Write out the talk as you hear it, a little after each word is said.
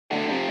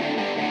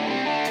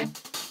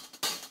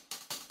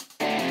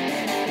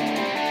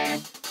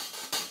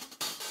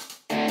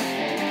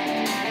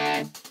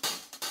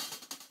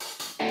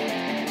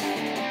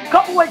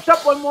wakes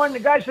up one morning, the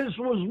guy says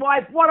to his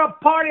wife, "What a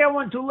party I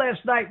went to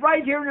last night,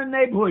 right here in the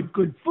neighborhood.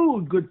 Good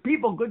food, good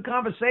people, good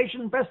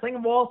conversation. Best thing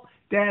of all,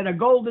 they had a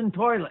golden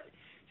toilet."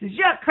 He says,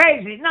 "You're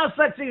crazy. No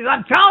such thing.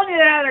 I'm telling you,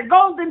 they had a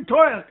golden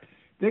toilet."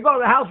 They go to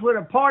the house where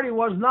the party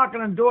was,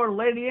 knocking on the door. The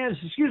lady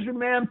answers, "Excuse me,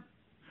 ma'am.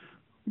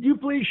 Would you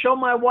please show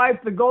my wife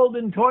the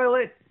golden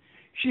toilet?"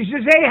 She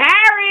says, "Hey,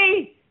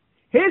 Harry,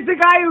 here's the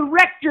guy who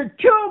wrecked your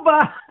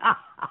tuba."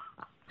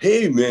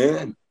 Hey,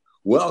 man.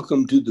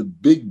 Welcome to the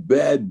Big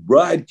Bad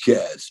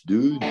Broadcast,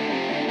 dude.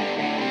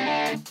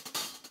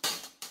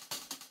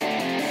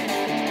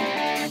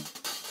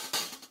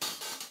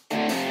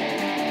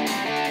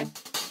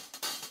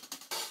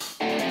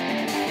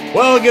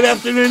 Well, good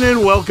afternoon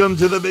and welcome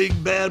to the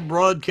Big Bad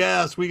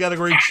Broadcast. We got a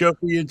great show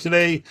for you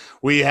today.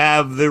 We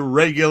have the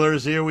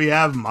regulars here. We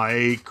have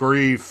Mike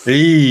Reef.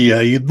 Hey, how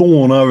you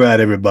doing? All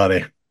right,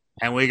 everybody.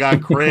 And we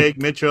got Craig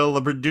Mitchell,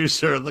 the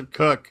producer, the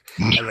cook,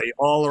 and the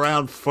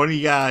all-around funny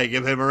guy.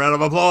 Give him a round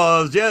of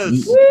applause.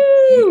 Yes.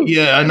 Woo!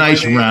 Yeah, a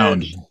nice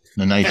round.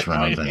 A nice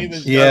round.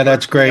 Thanks. Yeah,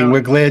 that's great.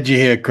 We're glad you're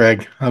here,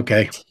 Craig.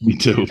 Okay. Me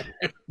too.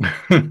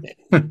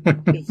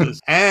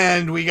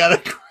 And we got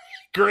a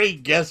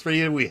great guest for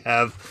you. We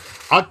have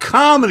a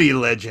comedy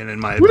legend, in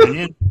my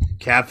opinion.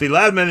 CATHY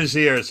LADMAN is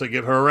here, so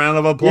give her a round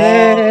of applause.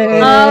 Yay.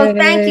 Oh,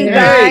 thank you,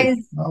 guys.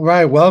 All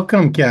right,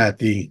 welcome,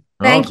 CATHY.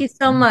 Thank you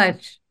so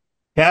much.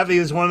 CATHY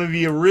is one of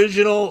the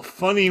original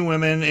funny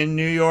women in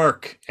New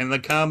York in the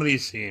comedy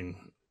scene.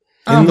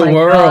 In the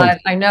world. God,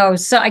 I know.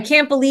 So I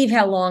can't believe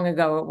how long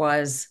ago it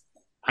was.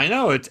 I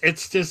know,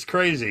 it's just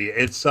crazy.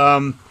 It's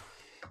so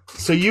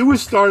you were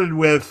started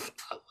with,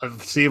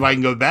 let's see if I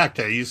can go back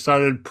there. You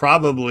started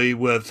probably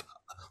with,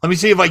 let me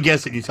see if I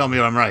guess it. You tell me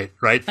if I'm right?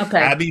 Okay.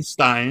 Abby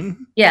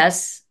Stein.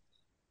 Yes.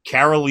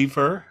 Carol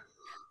Leifer.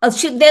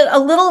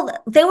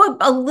 They were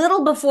a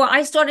little before.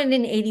 I started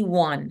in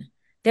 81.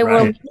 They were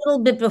a little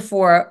bit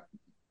before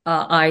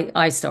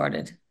I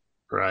started.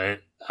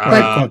 Right.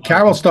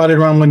 Carol started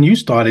around when you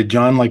started,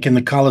 John, like in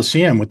the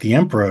Coliseum with the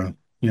Emperor,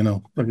 you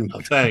know.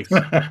 Oh, thanks.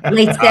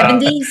 Late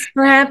 70s,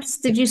 perhaps?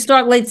 Did you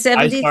start late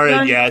 70s?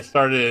 I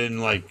started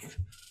in like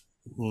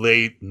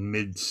late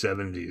mid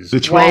 70s. The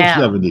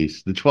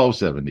 1270s. The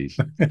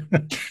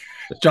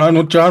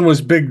 1270s. John was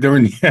big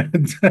during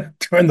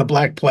the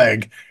Black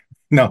Plague.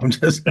 No, I'm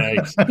just.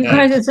 Thanks. You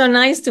guys are so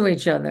nice to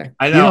each other.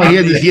 I know. He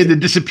had the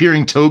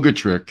disappearing toga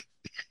trick.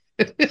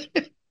 A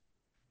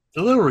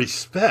little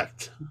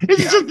respect.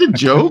 It's just a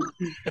joke.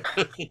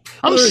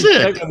 I'm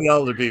sick. On the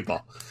older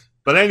people.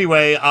 But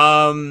anyway,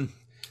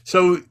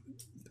 so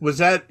was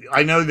that?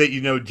 I know that you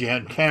know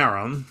Jan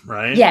Karam,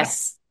 right?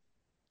 Yes.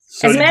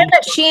 So as a matter of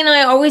fact, she and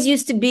I always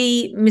used to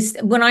be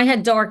when I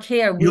had dark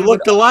hair. You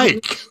looked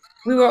alike.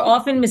 We were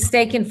often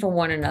mistaken for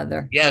one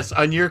another. Yes,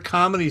 on your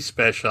comedy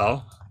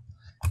special,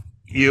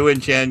 you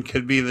and Jen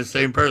could be the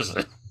same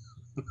person.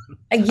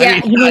 Yeah,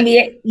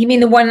 you mean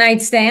the one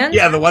night stand?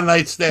 Yeah, the one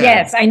night stand.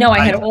 Yes, I know. I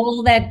had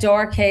all that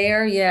dark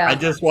hair. Yeah, I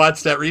just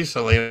watched that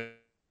recently.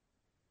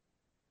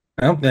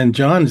 Well, then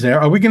John's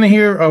there. Are we gonna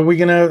hear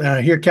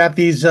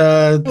CATHY's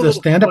the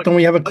stand up? Don't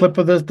we have a clip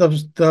of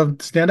the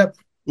stand up?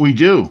 We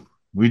do.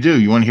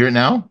 You want to hear it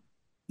now?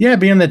 Yeah,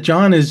 being that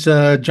John's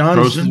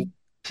Frozen?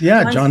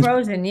 Yeah, John's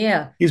frozen.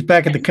 Yeah, he's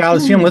back at the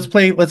Coliseum. Let's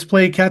play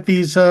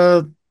CATHY's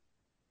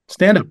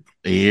stand up.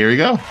 Here we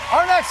go.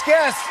 Our next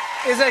guest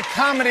is a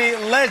comedy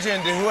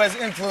legend who has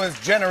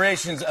influenced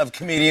generations of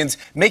comedians,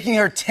 making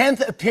her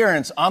 10th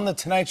appearance on The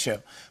Tonight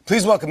Show.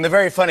 Please welcome the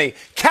very funny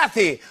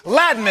CATHY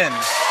LADMAN.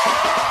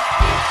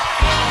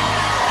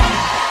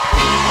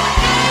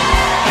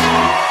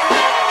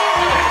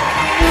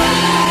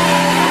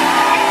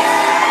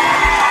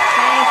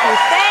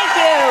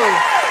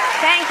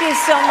 Thank you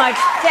so much.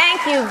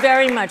 Thank you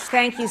very much.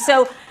 Thank you.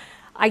 So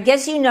I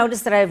guess you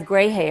noticed that I have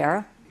gray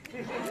hair.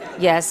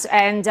 Yes,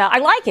 and I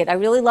like it. I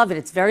really love it.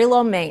 It's very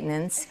low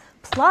maintenance.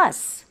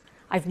 Plus,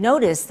 I've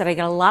noticed that I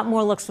get a lot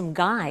more looks from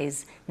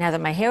guys now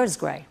that my hair is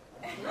gray.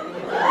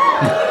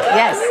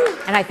 Yes,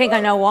 and I think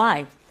I know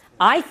why.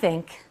 I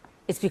think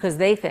it's because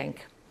they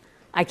think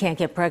I can't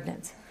get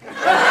pregnant.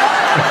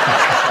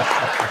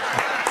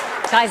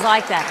 Guys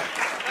like that.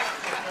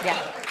 Yeah.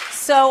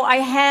 So I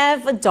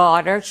have a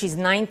daughter. She's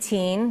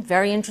 19,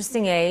 very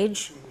interesting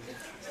age.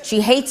 She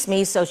hates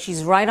me, so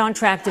she's right on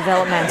track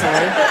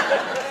developmentally.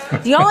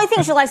 The only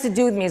thing she likes to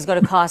do with me is go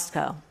to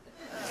Costco.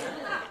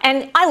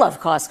 And I love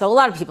Costco. A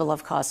lot of people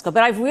love Costco.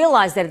 But I've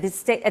realized that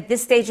at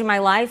this stage in my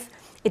life,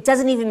 it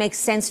doesn't even make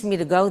sense for me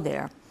to go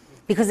there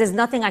because there's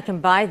nothing I can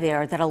buy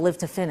there that'll live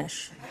to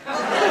finish.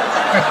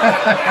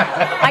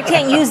 I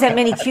can't use that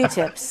many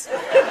Q-tips.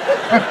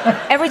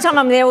 Every time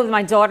I'm there with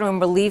my daughter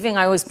and we're leaving,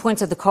 I always point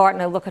to the cart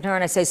and I look at her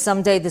and I say,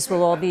 someday this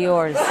will all be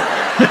yours.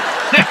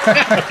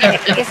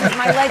 This is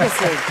my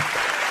legacy.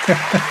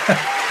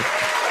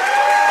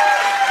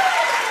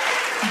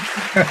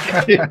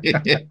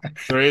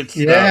 Great stuff.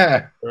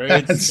 Yeah.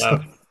 Great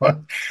stuff.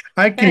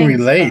 I can Thanks,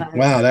 relate. guys.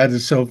 Wow, that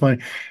is so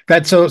funny.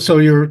 That's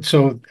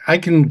so I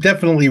can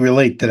definitely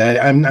relate to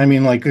that. I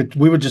mean, like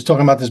we were just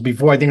talking about this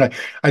before. I think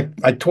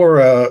I tore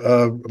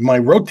my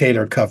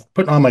rotator cuff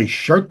putting on my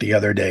shirt the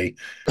other day.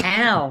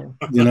 Ow.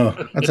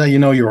 That's how you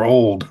know you're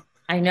old.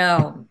 I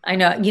know. I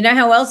know. You know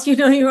how else you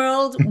know you're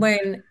old?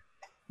 When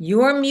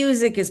your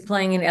music is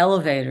playing in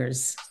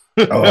elevators.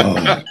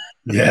 Oh,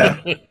 yeah.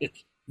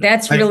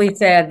 That's really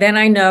sad. Then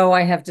I know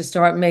I have to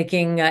start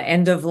making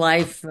end of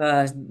life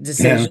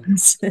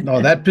decisions.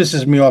 No, that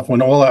pisses me off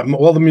when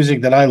all the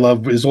music that I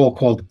love is all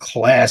called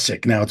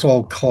classic now. It's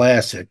all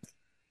classic.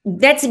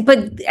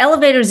 But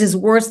elevators is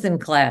worse than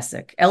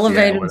classic.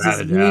 Elevators without is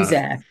a doubt.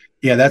 music.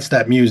 Yeah, that's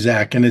that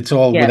music, and it's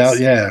all without. Yes.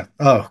 Yeah.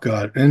 Oh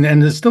God, and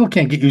they still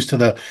can't get used to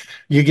the.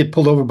 You get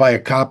pulled over by a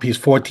cop. He's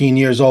 14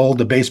 years old.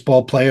 The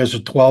baseball players are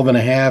 12 and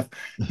a half.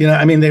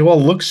 I mean, they all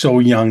look so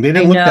young. They I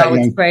didn't look that know,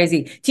 it's young.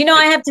 crazy. Do you know,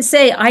 I have to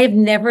say, I have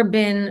never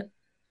been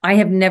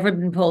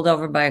pulled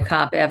over by a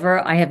cop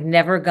ever. I have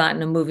never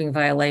gotten a moving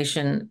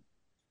violation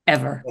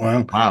ever.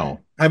 Wow. Wow.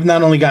 I've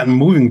not only gotten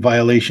moving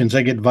violations,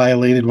 I get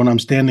violated when I'm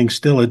standing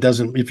still. It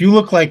doesn't. If you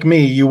look like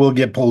me, you will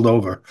get pulled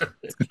over.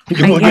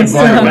 You will get guess so.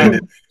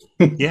 violated.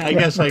 Yeah, I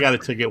guess I got a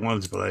ticket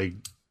once, but I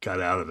got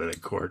out of it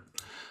at court.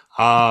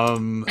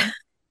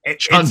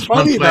 It's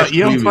funny about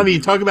funny.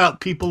 You talk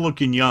about people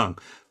looking young.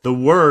 The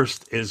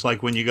worst is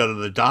like when you go to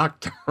the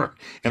doctor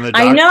and the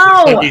doctor I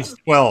know. said he's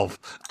 12.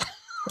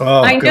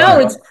 Oh, I know,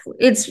 God.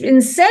 it's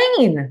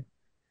insane.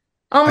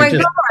 Oh my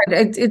God.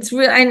 It's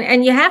real,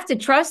 and you have to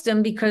trust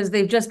them because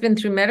they've just been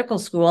through medical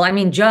school. I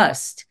mean,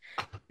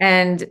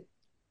 and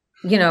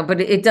but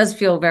it does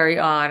feel very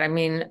odd. I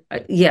mean,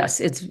 yes,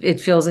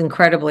 it feels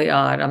incredibly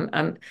odd.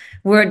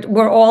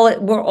 We're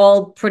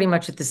all pretty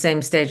much at the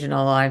same stage in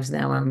our lives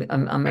now.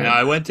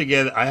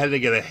 I had to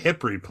get a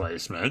hip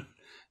replacement,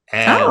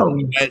 Oh.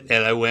 and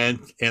I went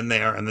in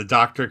there, and the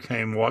doctor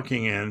came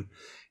walking in,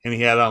 and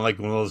he had on like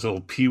one of those little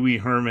Pee Wee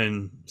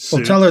Herman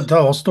suits. Well, tell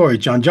the whole story,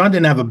 John. John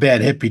didn't have a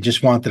bad hip. He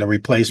just wanted a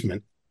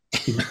replacement.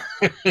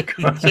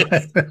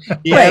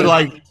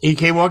 He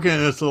came walking in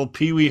this little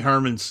Pee Wee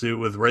Herman suit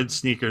with red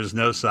sneakers,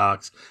 no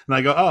socks. And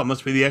I go, oh, it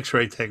must be the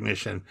x-ray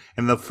technician.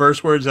 And the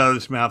first words out of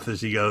his mouth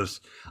is he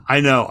goes, I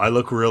know, I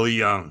look really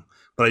young,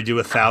 but I do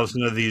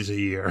 1,000 of these a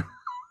year.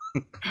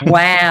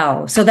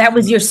 Wow. So that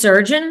was your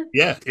surgeon?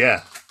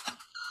 Yeah.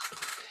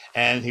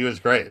 And he was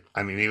great.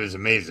 I mean, he was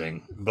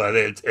amazing. But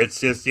it's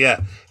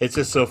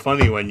just so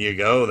funny when you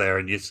go there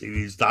and you see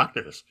these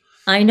doctors.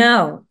 I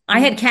know. I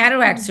had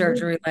cataract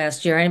surgery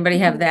last year. Anybody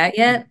have that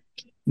yet?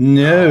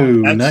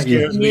 No, That not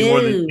yet. scares me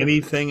more than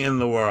anything in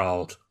the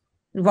world.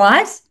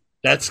 What?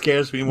 That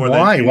scares me more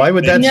Why? than Why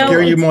would that No,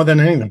 scare you more than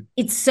anything?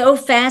 It's so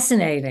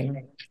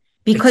fascinating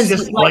because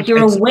It's just you're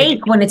it's-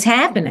 awake when it's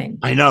happening.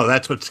 I know,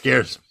 that's what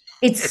scares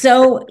me. It's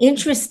so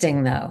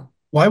interesting though.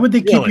 Why would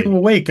they keep Really? you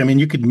awake? I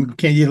mean,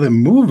 can't you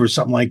move or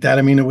something like that?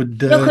 I mean, it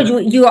would. No,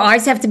 because your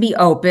eyes have to be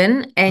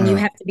open and you Uh.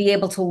 have to be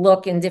able to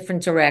look in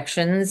different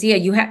directions. Yeah,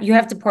 you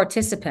have to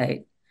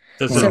participate.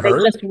 Does So it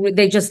hurt?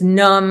 they just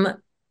numb.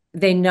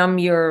 They numb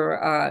you.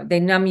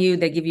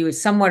 They give you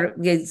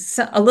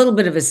a little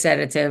bit of a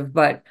sedative,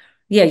 but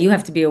yeah, you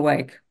have to be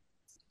awake.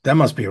 That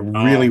must be a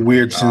really my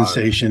weird God.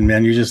 sensation,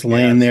 man. You're just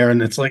laying there,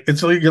 and it's like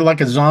you're like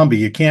a zombie.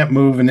 You can't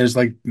move, and there's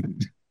like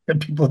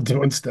people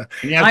doing stuff.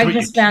 And you have I to put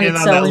just your found chin it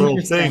on so that little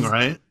interesting. thing,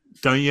 right?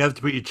 Don't you have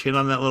to put your chin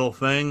on that little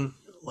thing?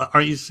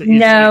 Aren't you?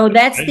 No,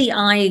 that's the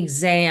eye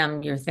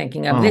exam you're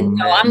thinking of.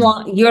 Oh,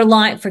 No, you're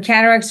lying for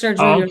cataract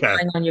surgery. Oh, You're okay.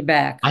 lying on your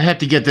back. I had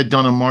to get that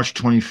done on March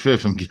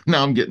 25th.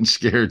 Now I'm getting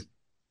scared.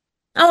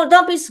 Oh,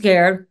 don't be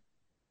scared.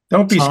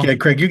 Don't be scared,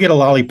 Craig. You get a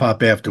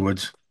lollipop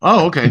afterwards.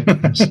 Oh, okay.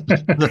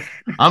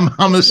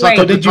 I'm a sucker Great.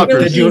 for did you-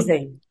 Really tuckers.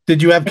 easy.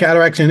 Did you have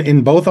cataracts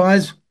in both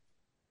eyes?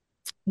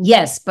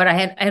 Yes, but I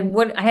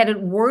had it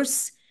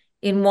worse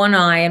in one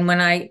eye, and when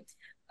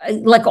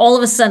like all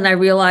of a sudden I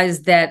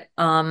realized that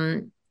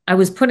I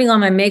was putting on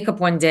my makeup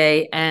one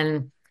day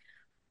and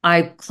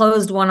I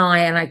closed one eye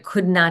and I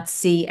could not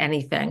see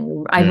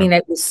anything. I mean,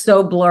 it was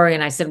so blurry,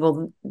 and I said,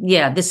 "Well,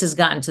 yeah, this has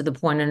gotten to the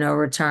point of no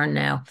return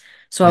now."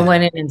 So I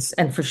went in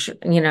and for sure,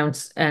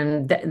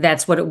 and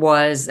that's what it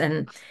was,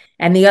 and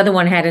the other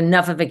one had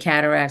enough of a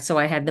cataract, so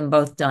I had them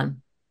both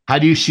done. How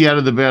do you see out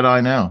of the bad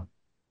eye now?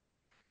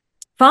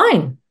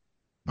 Fine.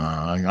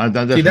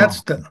 See,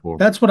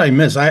 that's what I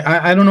miss.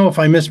 I don't know if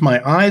I miss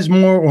my eyes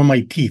more or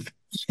my teeth.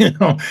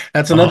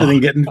 That's another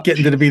thing. Getting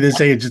to be this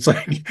age, it's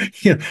like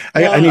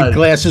I need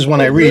glasses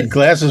when I read,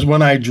 glasses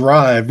when I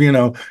drive.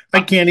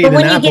 I can't eat But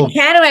when an you apple. get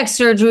cataract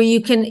surgery,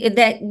 you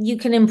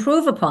can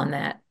improve upon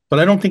that. But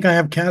I don't think I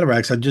have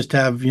cataracts. I just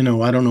have,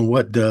 I don't know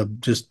what.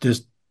 Just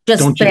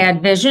don't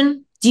bad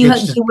vision. Do you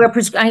It's do you wear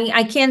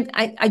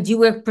I do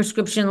wear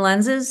prescription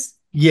lenses?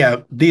 Yeah,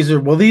 these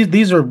are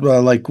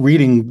like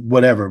reading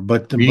whatever,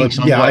 but yeah,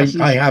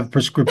 sunglasses? I have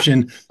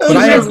prescription, but Do you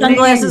I wear have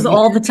sunglasses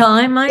all the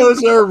time, Mike?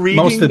 Those are reading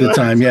most of the glasses?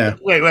 time. Yeah,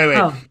 Wait.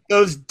 Oh.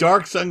 Those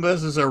dark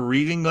sunglasses are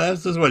reading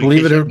glasses? What?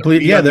 Believe it or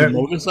believe, yeah, they're they're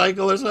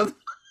motorcycle or something?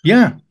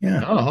 yeah.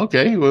 Oh,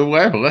 okay. Well,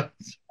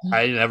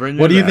 I never knew.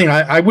 What do you think?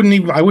 I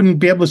wouldn't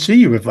be able to see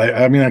you if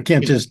I mean, I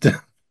can't just.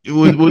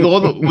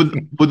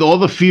 with all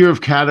the fear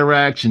of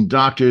cataracts and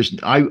doctors,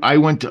 I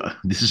went to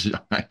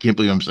I can't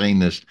believe I'm saying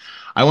this.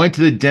 I went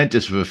to the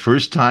dentist for the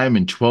first time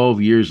in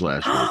 12 years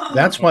last week.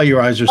 That's why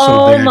your eyes are so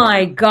bad. Oh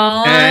my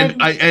God.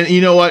 And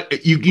you know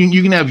what? You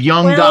can have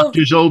young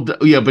doctors, old.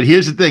 Yeah, but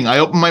here's the thing. I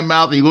opened my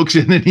mouth, he looks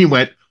in and he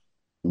went,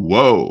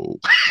 "Whoa."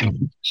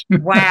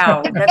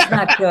 Wow, that's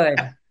not good.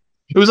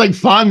 It was like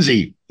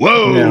Fonzie.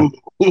 Whoa. Yeah.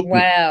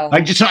 Wow.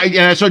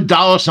 I saw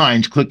dollar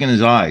signs click in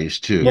his eyes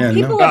too. Well,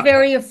 people are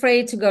very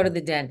afraid to go to the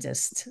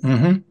dentist.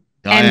 Mm-hmm.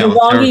 And the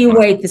longer you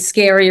wait, the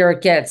scarier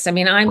it gets. I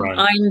mean,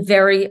 I'm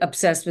very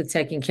obsessed with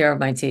taking care of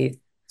my teeth.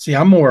 See,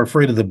 I'm more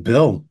afraid of the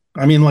bill.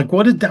 I mean, like,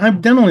 I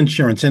have dental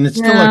insurance, and it's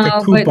still like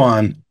a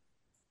coupon.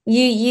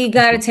 You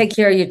got to take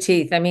care of your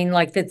teeth. I mean,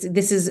 like this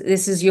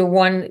is your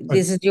one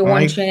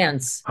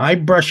chance. I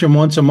brush them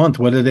once a month,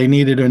 whether they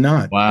need it or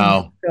not.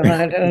 Wow.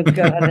 Oh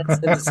God, that's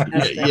so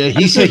disgusting. Yeah,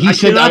 he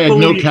said I had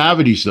no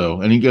cavities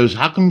though, and he goes,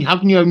 "How can you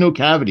have no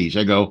cavities?"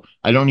 I go,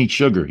 "I don't eat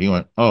sugar." He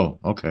went, "Oh,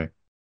 okay."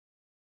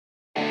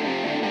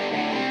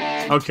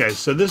 Okay,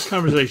 so this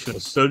conversation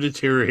is so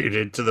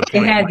deteriorated to the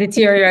point. It had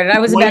deteriorated. I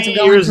was about to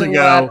go into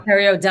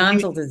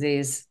periodontal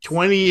disease.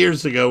 20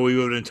 years ago, we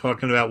would have been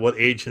talking about what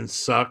agents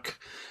suck,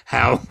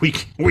 how we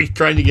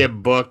trying to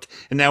get booked,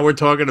 and now we're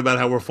talking about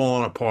how we're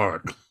falling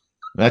apart.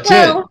 That's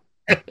it.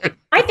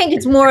 I think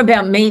it's more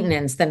about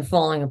maintenance than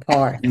falling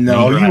apart.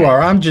 No, you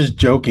are. I'm just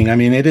joking. I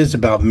mean, it is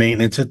about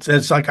maintenance.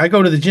 It's like I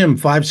go to the gym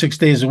 5-6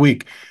 days a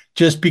week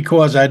just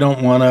because I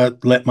don't want to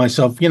let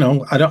myself, I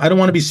don't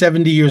want to be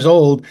 70 years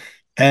old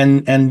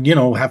and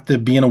have to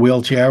be in a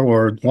wheelchair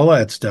or all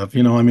that stuff.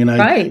 I mean,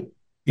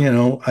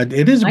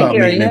 it is about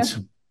maintenance.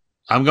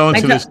 I'm going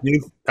to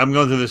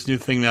this new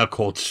thing now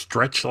called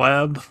Stretch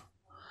Lab.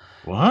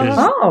 What?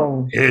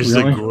 It is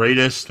the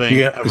greatest thing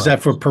ever. Is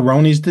that for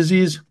Peyronie's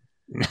disease?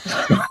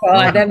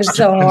 God, that is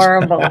so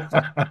horrible.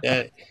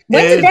 When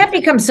did that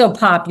become so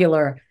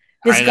popular?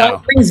 This guy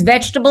brings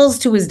vegetables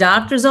to his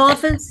doctor's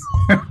office?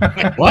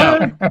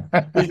 What?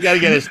 He's got to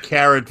get his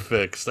carrot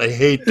fixed. I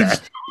hate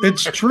that.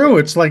 It's true.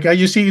 It's like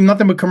you see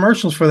nothing but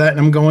commercials for that, and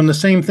I'm going the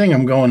same thing.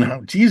 I'm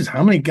going, geez,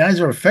 how many guys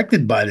are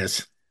affected by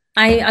this?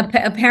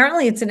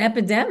 Apparently it's an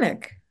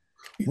epidemic.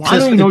 I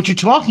don't even know what you're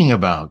talking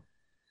about.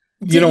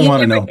 You don't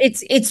want to know.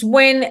 It's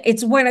when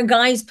a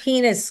guy's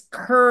penis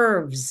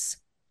curves.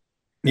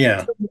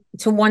 Yeah.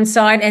 To one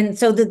side. And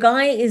so the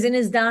guy is in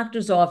his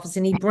doctor's office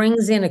and he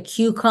brings in a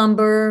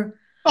cucumber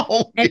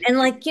and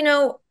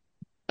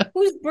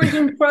who's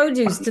bringing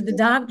produce to the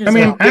doctor's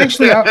office?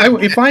 Actually,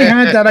 if I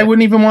had that, I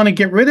wouldn't even want to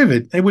get rid of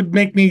it. It would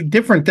make me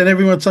different than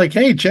everyone's like,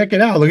 hey, check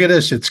it out. Look at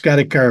this. It's got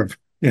a curve.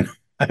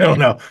 I don't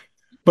know.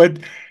 But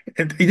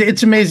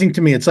it's amazing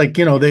to me. It's like,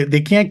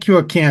 they can't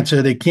cure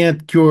cancer. They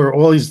can't cure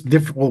all these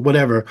different,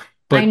 whatever.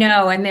 I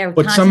know, and they're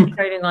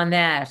concentrating on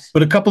that.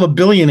 But a couple of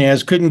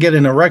billionaires couldn't get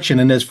an erection,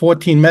 and there's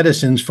 14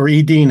 medicines for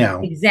ED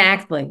now.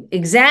 Exactly.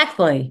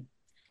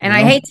 And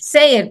I hate to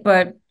say it,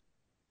 but,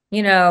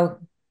 the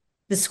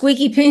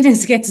squeaky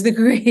penis gets the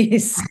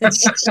grease.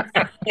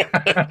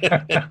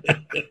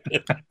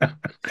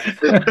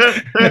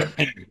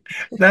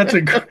 That's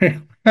a great...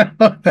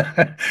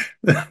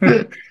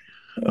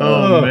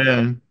 Oh,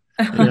 man.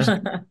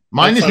 Yeah.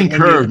 Mine isn't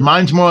curved.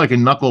 Mine's more like a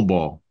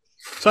knuckleball.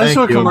 So I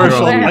saw a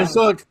commercial.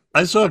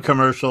 I saw a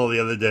commercial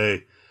the other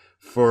day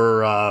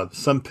for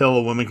some pill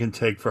a woman can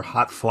take for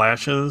hot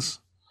flashes.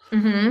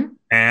 Mm-hmm.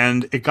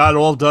 And it got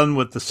all done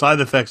with the side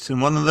effects,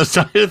 and one of the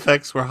side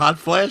effects were hot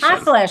flashes.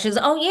 Hot flashes.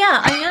 Oh,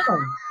 yeah, I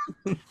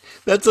know.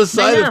 That's a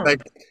side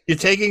effect. You're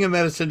taking a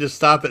medicine to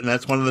stop it, and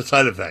that's one of the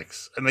side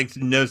effects. It makes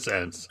no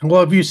sense.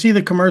 Well, if you see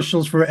the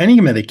commercials for any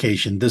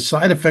medication, the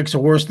side effects are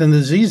worse than the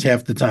disease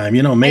half the time.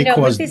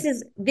 Cause. But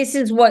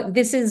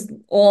this is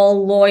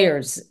all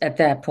lawyers at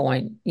that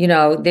point.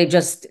 They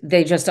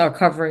just are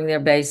covering their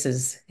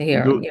bases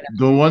here.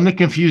 The one that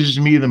confuses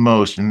me the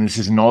most, and this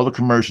is in all the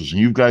commercials,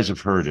 and you guys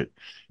have heard it,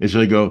 is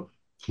they go,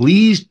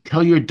 please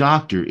tell your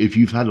doctor if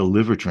you've had a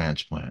liver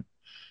transplant.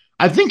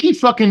 I think he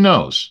fucking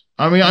knows.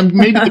 I mean,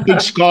 maybe the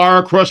big scar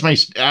across my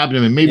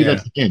abdomen. Maybe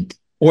that's a hint.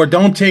 Or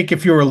don't take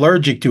if you're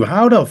allergic to.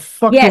 How the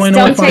fuck do I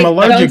know if I'm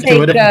allergic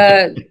to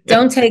it?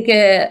 Don't take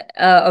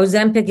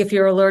Ozempic if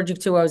you're allergic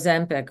to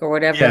Ozempic or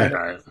whatever.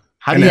 Yeah.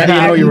 How do you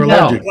know you're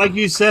allergic? Like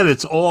you said,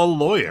 it's all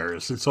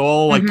lawyers. It's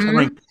all like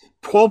covering.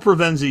 Paul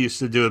Provenza used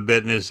to do a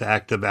bit in his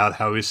act about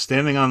how he's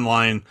standing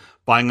online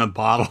buying a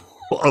bottle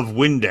of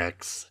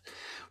Windex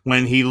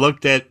when he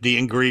looked at the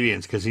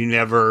ingredients because he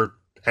never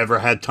ever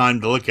had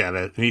time to look at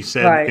it. And he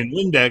said in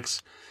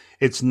Windex,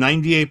 it's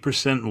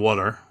 98%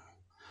 water,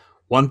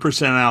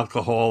 1%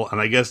 alcohol, and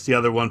I guess the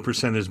other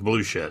 1% is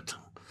blue shit.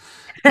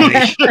 And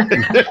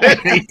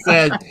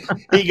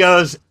he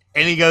goes,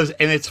 and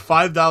it's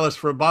 $5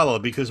 for a bottle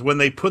because when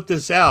they put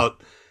this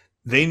out,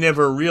 they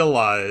never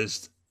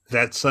realized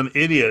that some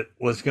idiot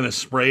was going to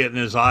spray it in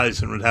his eyes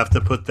and would have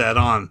to put that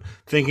on,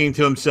 thinking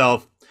to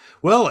himself,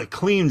 well, it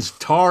cleans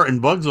tar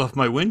and bugs off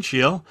my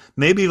windshield.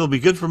 Maybe it'll be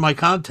good for my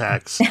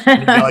contacts.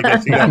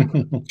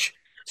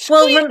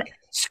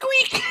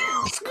 Squeak,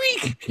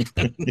 squeak.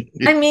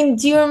 I mean,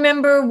 do you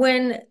remember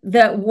when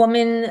that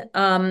woman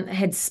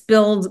had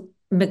spilled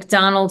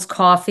McDonald's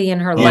coffee in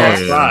her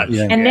lap?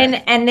 Yeah. And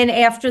then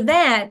after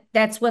that,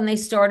 that's when they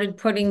started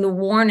putting the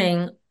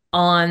warning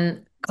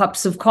on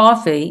cups of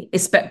coffee,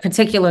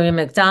 particularly in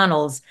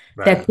McDonald's,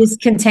 that this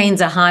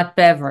contains a hot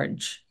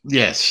beverage.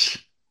 Yes.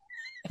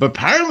 But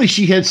apparently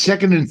she had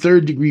 2nd and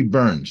 3rd degree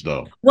burns,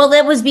 though. Well,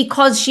 that was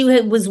because she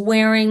was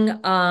wearing,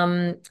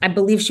 I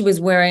believe she was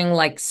wearing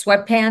like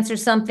sweatpants or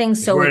something.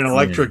 So wearing an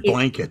electric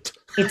blanket.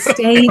 It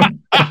stayed.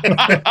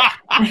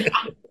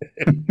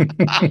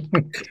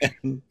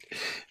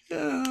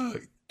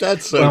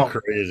 That's so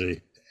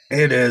crazy.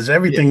 It is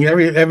everything.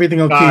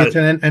 Everything okay.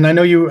 And I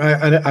know you.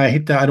 I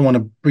hate that. I don't want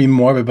to be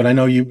morbid, but I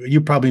know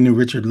you probably knew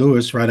Richard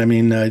Lewis, right? I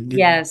mean,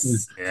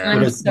 yes.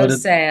 I'm so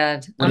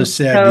sad. What a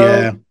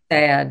sad.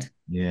 Sad.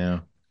 Yeah.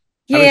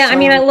 Yeah. I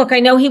mean, I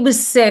know he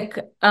was sick,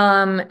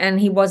 and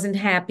he wasn't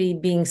happy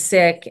being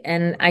sick,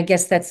 and I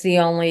guess that's the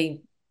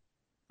only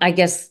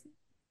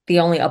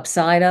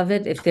upside of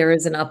it, if there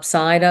is an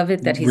upside of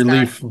it, that he's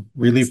relief.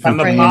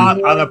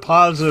 On a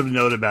positive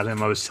note about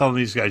him, I was telling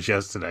these guys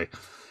yesterday.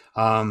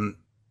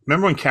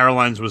 Remember when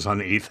Caroline's was on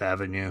 8th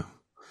Avenue?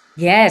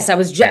 Yes, I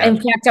was.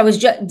 In fact,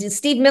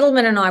 Steve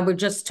Middleman and I were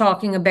just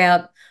talking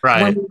about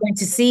when we went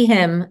to see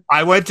him.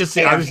 I went to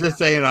see. I was just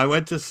saying. I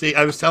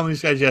was telling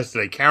these guys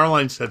yesterday.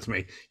 Caroline said to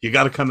me, "You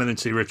got to come in and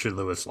see Richard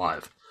Lewis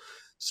live."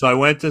 So I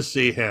went to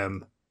see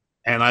him,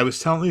 and I was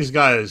telling these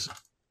guys,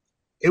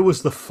 it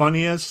was the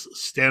funniest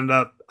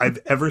stand-up I've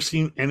ever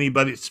seen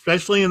anybody,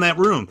 especially in that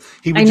room.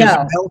 He would just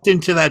melt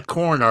into that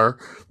corner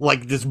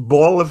like this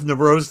ball of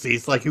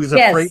neuroses, like he was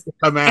afraid to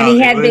come out.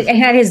 And he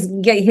had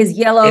his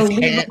yellow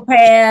legal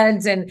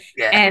pads, and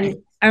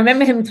I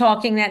remember him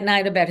talking that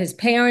night about his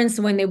parents.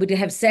 When they would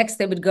have sex,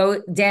 they would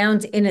go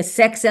down in a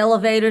sex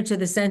elevator to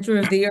the center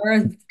of the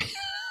earth.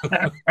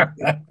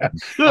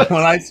 When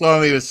I saw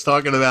him, he was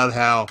talking about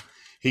how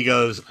he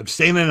goes, I'm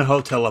staying in a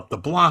hotel up the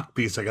block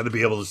because I got to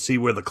be able to see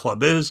where the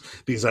club is,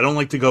 because I don't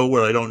like to go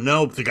where I don't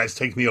know. The guys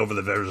take me over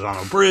the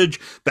Verrazano Bridge,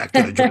 back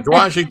to the George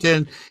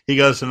Washington. He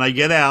goes, and I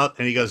get out,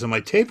 and he goes, and my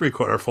tape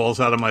recorder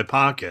falls out of my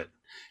pocket.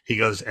 He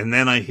goes, and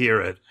then I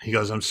hear it. He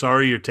goes, I'm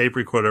sorry, your tape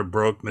recorder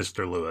broke,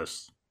 Mr.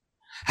 Lewis.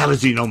 How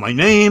does he know my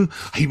name?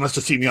 He must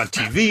have seen me on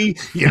TV.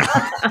 You know,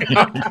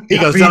 he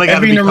goes, then I got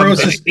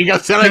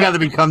to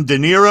become De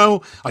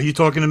Niro. Are you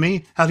talking to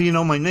me? How do you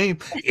know my name?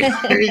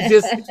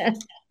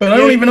 But I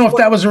don't even know if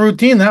that was a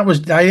routine. I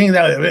think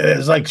that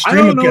was like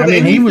streaming. I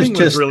mean, he was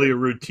just really a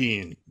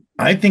routine.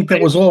 I think that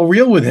was all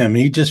real with him.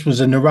 He just was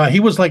a neurotic. He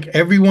was like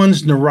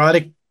everyone's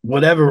neurotic,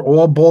 whatever,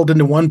 all balled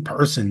into one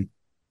person.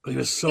 He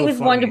was so. He was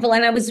wonderful,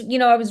 and I was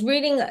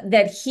reading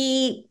that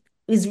he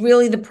is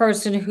really the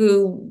person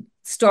who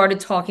started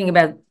talking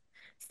about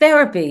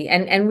therapy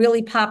and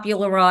really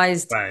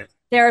popularized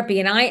therapy.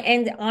 And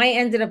I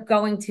ended up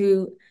going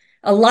to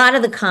a lot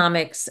of the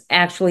comics.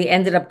 Actually,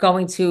 ended up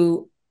going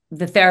to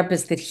the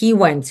therapist that he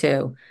went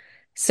to.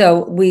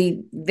 So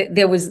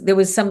there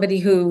was somebody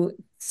who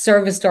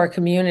serviced our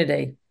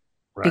community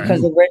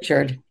because of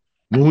Richard.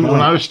 When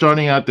I was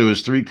starting out, there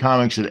was 3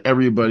 comics that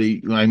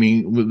everybody, I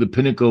mean, with the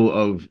pinnacle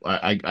of,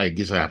 I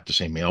guess I have to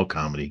say male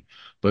comedy,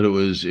 but it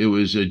was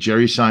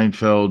Jerry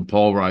Seinfeld,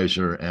 Paul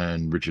Reiser,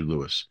 and Richard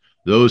Lewis.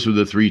 Those were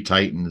the 3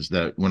 titans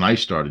that when I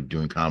started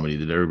doing comedy,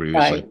 that everybody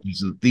was like,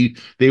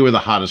 they were the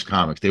hottest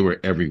comics. They were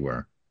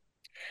everywhere.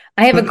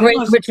 I have a great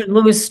Richard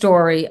Lewis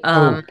story.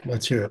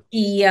 Let's hear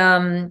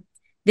it.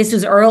 This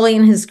was early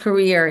in his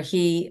career.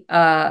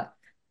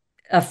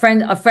 A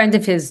friend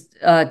of his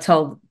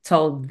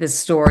told this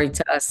story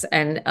to us,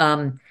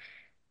 and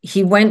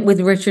he went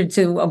with Richard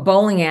to a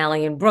bowling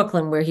alley in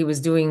Brooklyn where he was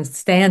doing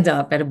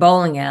stand-up at a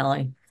bowling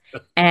alley,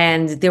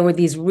 and there were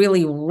these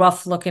really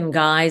rough-looking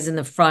guys in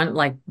the front,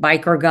 like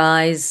biker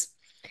guys,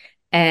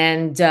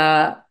 and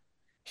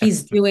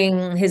he's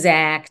doing his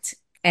act.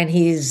 And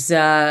he's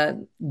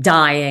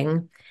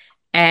dying,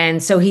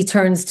 and so he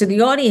turns to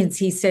the audience.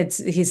 He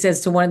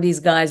says to one of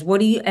these guys, "What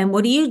do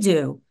you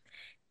do?"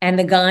 And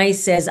the guy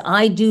says,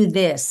 "I do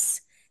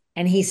this."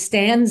 And he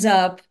stands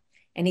up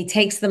and he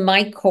takes the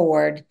mic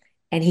cord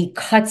and he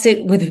cuts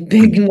it with a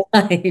big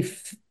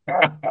knife.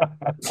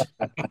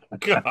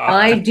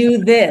 I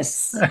do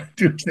this. I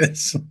do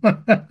this.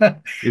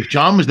 If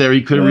John was there,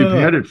 he could have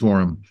repaired it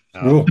for him.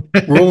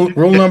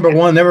 Rule number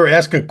 1, never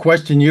ask a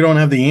question you don't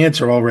have the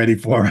answer already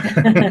for.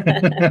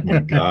 Oh my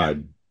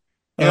God.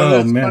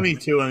 It's funny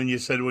too. And you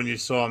said when you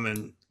saw him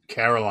in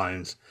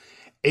Caroline's,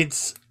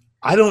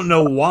 I don't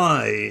know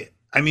why.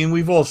 I mean,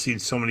 we've all seen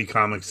so many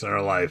comics in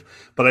our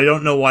life, but I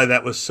don't know why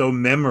that was so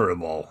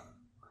memorable.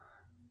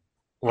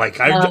 Like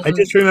I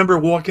just remember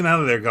walking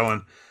out of there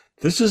going,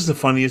 this is the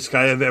funniest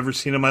guy I've ever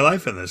seen in my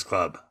life in this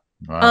club.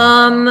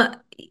 Wow.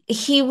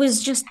 He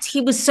was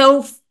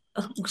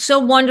so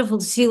wonderful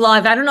to see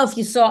live. I don't know if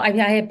you saw, I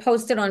had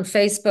posted on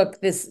Facebook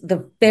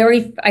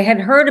I had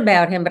heard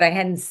about him, but I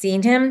hadn't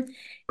seen him.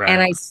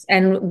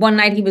 And one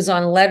night he was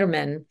on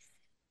Letterman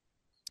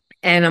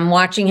and I'm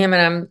watching him,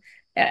 and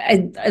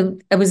I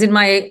was in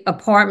my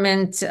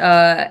apartment,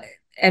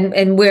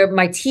 and where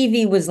my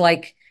TV was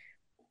like,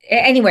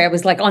 anyway, I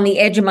was like on the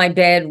edge of my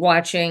bed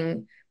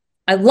watching,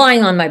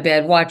 lying on my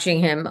bed watching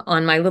him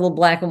on my little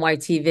black and white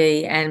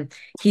TV, and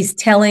he's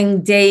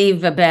telling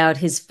Dave about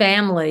his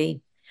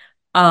family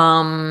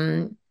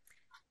being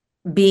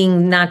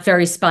not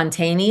very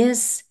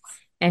spontaneous.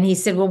 And he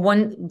said, well,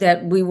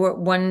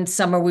 one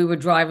summer we were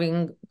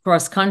driving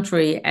cross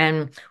country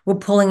and we're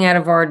pulling out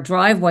of our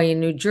driveway in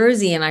New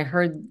Jersey, and I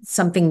heard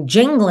something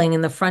jingling in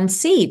the front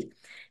seat.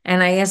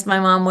 And I asked my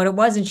mom what it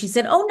was, and she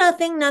said, oh,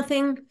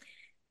 nothing.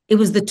 It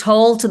was the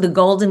toll to the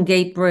Golden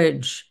Gate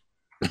Bridge.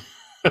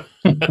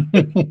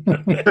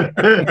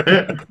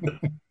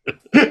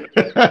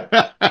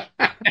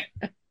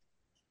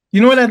 You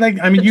know what I'd like?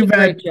 I mean, you've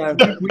had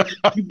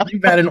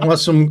an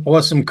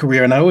awesome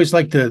career, and I always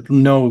like to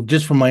know,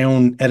 just from my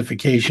own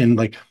edification,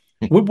 like,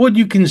 what would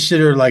you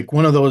consider like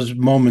one of those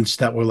moments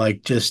that were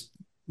like just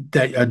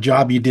that a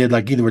job you did,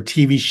 like either a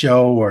TV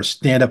show or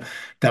stand up,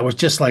 that was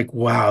just like,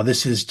 wow,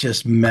 this is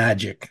just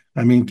magic.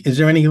 I mean, is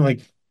there any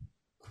like?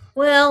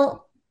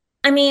 Well,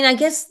 I mean, I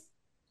guess,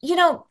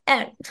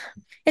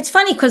 it's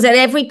funny because at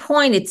every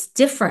point it's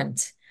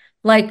different.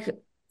 Like,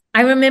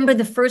 I remember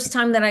the first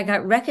time that I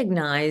got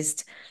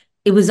recognized,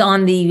 it was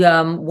on the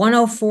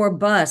 104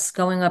 bus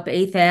going up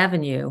 8th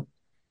Avenue.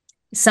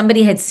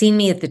 Somebody had seen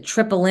me at the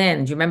Triple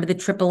Inn. Do you remember the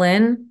Triple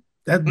Inn?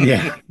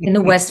 Yeah. In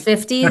the West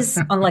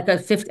 50s on like I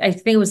think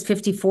it was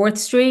 54th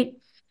Street.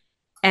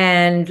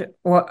 And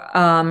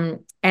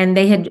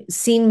they had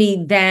seen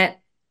me that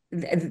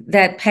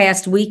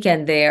past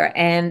weekend there.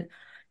 And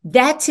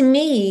that to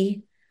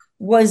me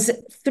was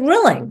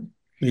thrilling.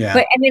 Yeah.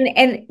 But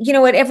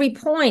at every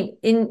point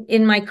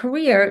in my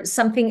career,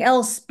 something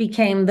else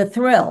became the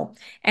thrill.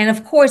 And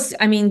of course,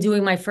 I mean,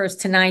 doing my first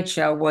Tonight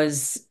Show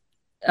was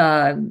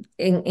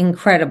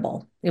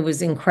incredible. It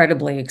was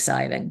incredibly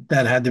exciting.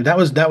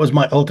 That was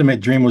my ultimate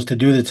dream, was to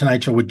do the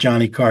Tonight Show with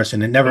Johnny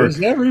Carson. It was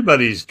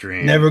everybody's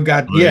dream. Never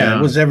got. Yeah,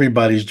 it was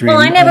everybody's dream.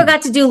 Well, I never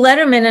got to do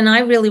Letterman, and I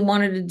really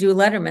wanted to do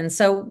Letterman.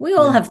 So we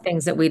all have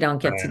things that we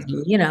don't get to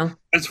do.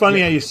 It's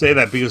funny how you say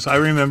that, because I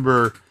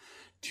remember.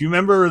 Do you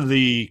remember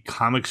the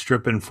comic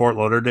strip in Fort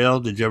Lauderdale?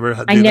 Did you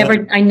ever?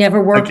 I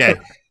never worked. Okay,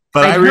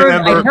 but I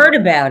heard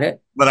about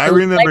it. But I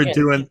remember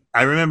doing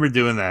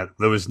that.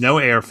 There was no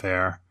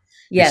airfare.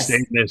 Yes. You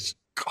stayed in this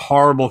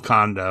horrible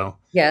condo.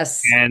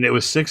 Yes. And it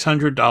was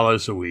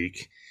 $600 a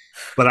week.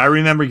 But I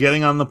remember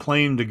getting on the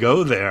plane to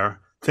go there,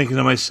 thinking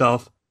to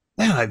myself,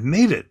 "Man, I've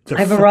made it.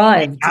 I've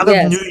arrived out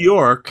of New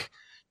York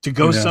to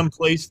go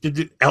someplace to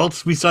do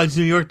else besides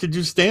New York to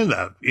do stand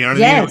up." You know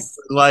what I mean?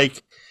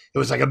 Like. It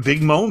was like a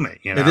big moment,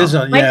 It is.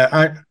 Go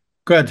ahead,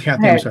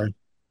 Kathy. I'm sorry.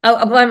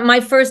 My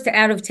first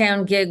out of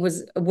town gig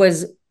was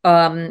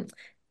the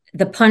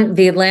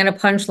Atlanta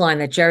Punchline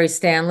that Jerry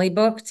Stanley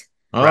booked.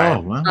 Oh,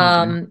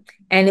 wow.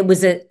 And it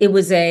was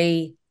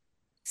a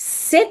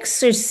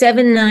 6 or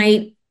 7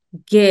 night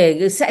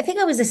gig. I think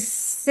it was a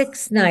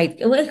 6 night.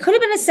 It could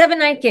have been a 7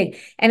 night gig,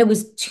 and it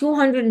was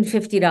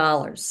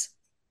 $250.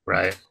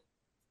 Right.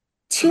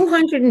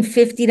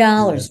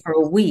 $250 for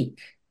a week.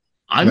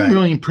 I'm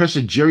really impressed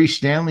that Jerry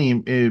Stanley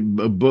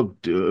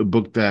booked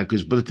that,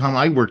 because by the time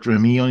I worked for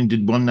him, he only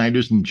did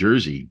one-nighters in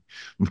Jersey,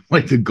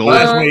 like the gold.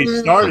 That's when he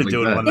started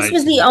doing one night.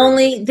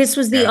 This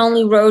was the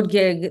only road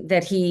gig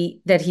that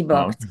he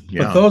booked.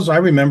 But those, I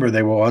remember,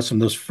 they were awesome.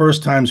 Those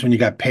first times when you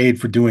got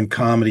paid for doing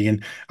comedy,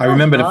 and I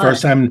remember the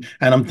first time,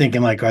 and I'm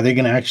thinking like, are they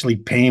going to actually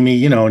pay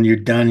me? And you're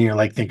done. And you're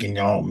like thinking,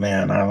 oh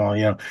man, I don't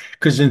know,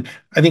 because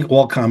I think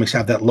all comics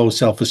have that low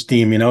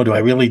self-esteem. Do I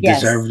really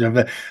deserve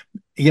that?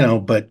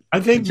 But I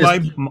think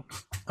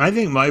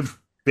my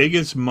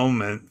biggest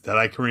moment that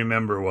I can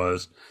remember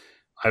was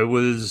I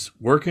was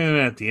working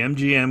at the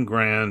MGM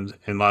Grand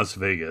in Las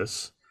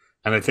Vegas,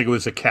 and I think it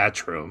was a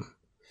catch room,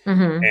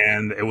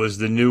 and it was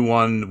the new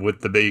one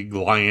with the big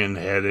lion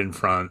head in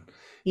front.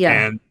 Yeah.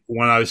 And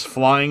when I was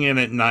flying in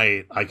at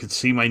night, I could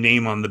see my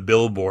name on the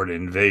billboard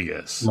in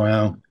Vegas.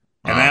 Wow.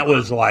 And that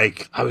was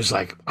like, I was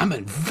like, I'm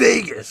in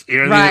Vegas.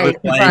 Right.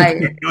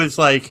 It was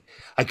like,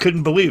 I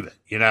couldn't believe it.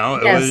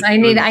 Yes,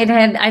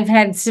 I've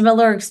had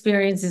similar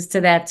experiences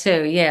to that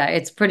too. Yeah,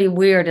 it's pretty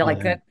weird.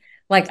 Like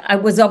I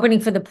was opening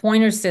for the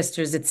Pointer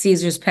Sisters at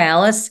Caesar's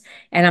Palace,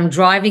 and I'm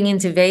driving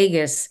into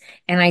Vegas,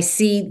 and I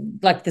see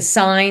like the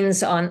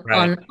signs on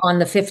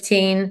the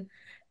 15,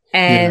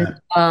 and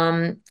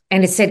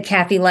it said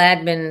Cathy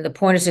Ladman, the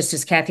Pointer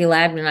Sisters, Cathy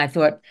Ladman. And I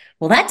thought,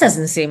 well, that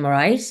doesn't seem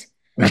right.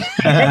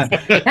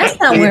 That's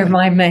not where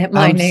my name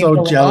I'm so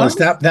belongs. jealous.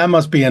 That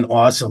must be an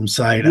awesome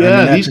site.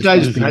 Yeah, these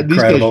guys have had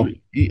incredible.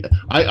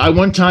 I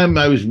one time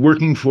I was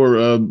working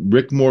for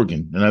Rick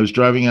Morgan, and I was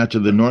driving out to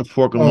the North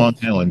Fork of Long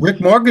Island.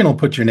 Rick Morgan will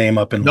put your name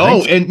up in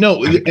lights.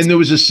 And there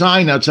was a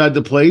sign outside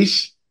the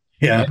place.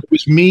 Yeah, it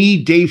was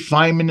me, Dave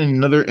Feynman,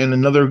 and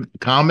another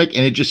comic,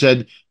 and it just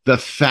said "The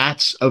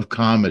Fats of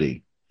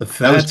Comedy." The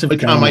Fats of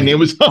Comedy. My name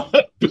was on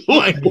it. Oh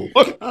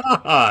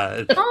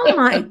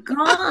my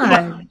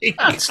God.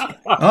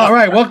 All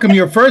right, welcome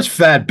your first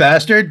fat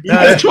bastard.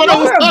 That's what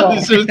it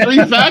was. There's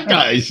 3 fat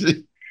guys.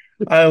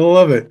 I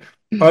love it.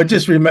 I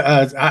just remember,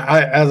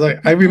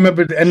 I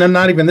remembered, and then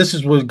not even this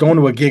was going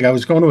to a gig. I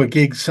was going to a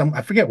gig,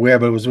 I forget where,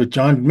 but it was with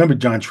John. Remember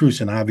John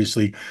Truson,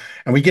 obviously.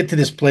 And we get to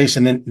this place,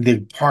 and then the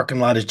parking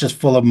lot is just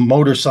full of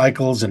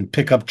motorcycles and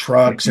pickup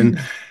trucks, and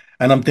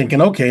I'm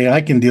thinking, okay, I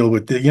can deal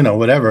with it,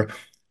 whatever.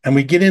 And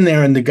we get in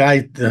there, and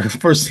the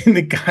first thing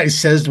the guy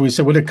says to me, we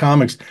said, "What are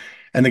comics?"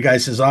 And the guy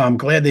says, "Oh, I'm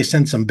glad they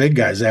sent some big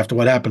guys after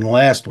what happened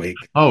last week."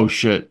 Oh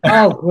shit!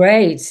 Oh,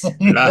 great!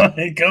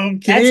 Like, okay,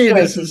 That's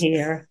great to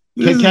hear.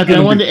 Kathy,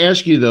 I wanted to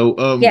ask you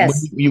though.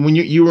 Yes. When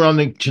you were on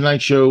the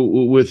Tonight Show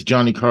with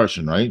Johnny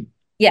Carson, right?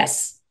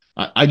 Yes.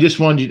 I just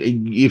wanted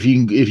if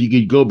you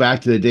could go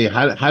back to the day,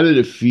 how did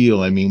it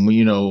feel? I mean,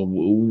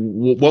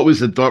 what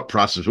was the thought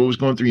process? What was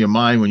going through your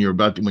mind when you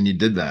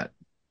did that?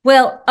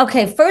 Well,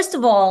 okay. First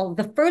of all,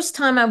 the first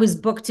time I was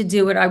booked to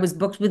do it, I was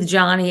booked with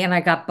Johnny, and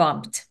I got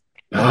bumped.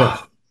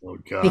 Oh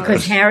God!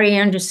 Because Harry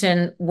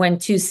Anderson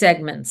went 2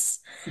 segments.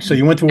 So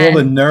you went through all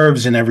the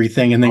nerves and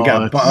everything, and then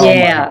got bumped.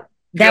 Yeah,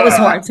 that was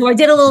hard. So I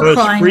did a little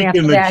crying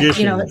after that.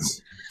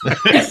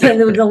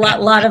 There was a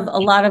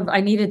lot of.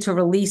 I needed to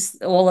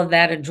release all of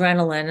that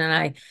adrenaline, and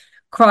I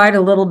cried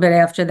a little bit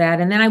after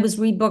that. And then I was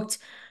rebooked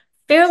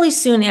fairly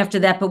soon after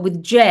that, but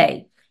with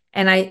Jay,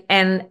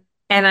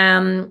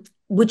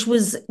 which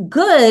was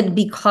good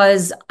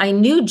because I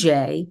knew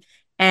Jay,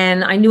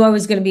 and I knew I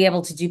was going to be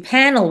able to do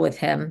panel with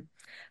him.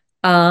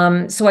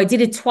 So I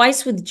did it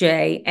twice with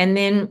Jay. And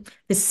then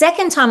the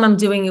second time I'm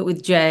doing it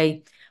with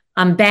Jay,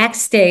 I'm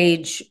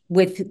backstage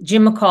with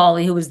Jim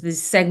McCauley, who was the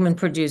segment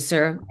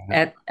producer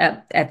at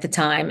the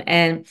time.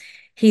 And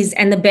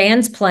the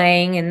band's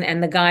playing,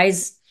 and the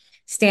guys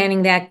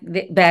standing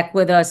back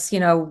with us,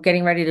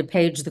 getting ready to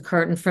page the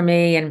curtain for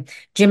me. And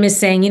Jim is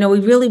saying, we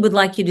really would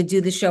like you to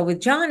do the show with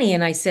Johnny.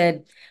 And I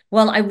said,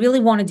 well, I really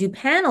want to do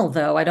panel,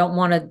 though. I don't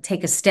want to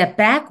take a step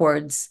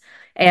backwards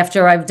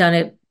after I've done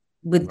it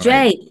with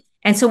Jay.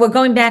 And so we're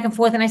going back and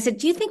forth. And I said,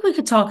 do you think we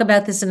could talk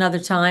about this another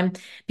time?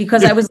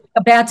 Because I was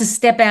about to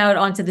step out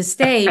onto the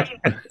stage.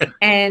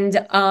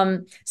 And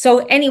so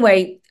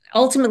anyway,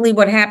 ultimately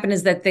what happened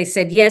is that they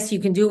said, yes, you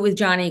can do it with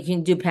Johnny. You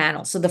can do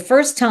panel. So the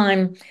first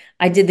time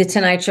I did the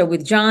Tonight Show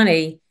with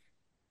Johnny,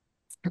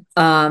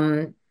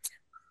 I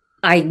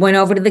went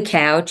over to the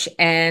couch,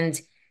 and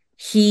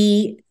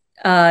he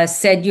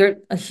said, you're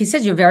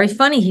very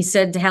funny. He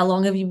said, how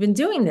long have you been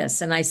doing this?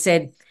 And I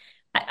said,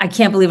 I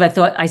can't believe I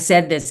thought I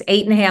said this,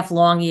 8.5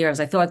 long years.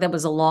 I thought that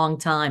was a long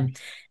time.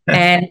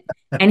 And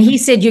he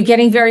said, you're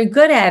getting very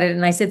good at it.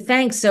 And I said,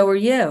 thanks. So are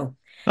you.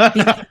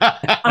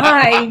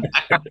 My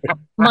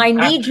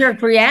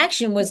knee-jerk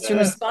reaction was to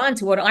respond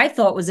to what I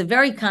thought was a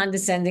very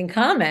condescending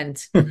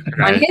comment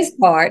on his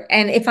part.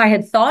 And if I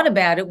had thought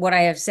about it, would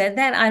I have said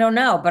that? I don't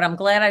know, but I'm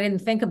glad I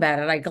didn't think about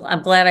it.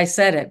 I'm glad I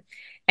said it.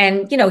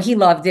 And, he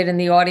loved it, and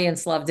the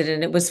audience loved it,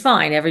 and it was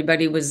fine.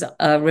 Everybody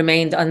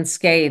remained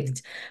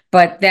unscathed.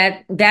 But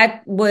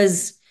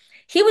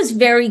he was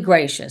very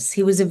gracious.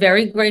 He was a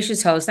very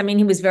gracious host. I mean,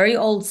 he was very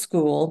old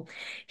school.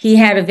 He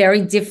had a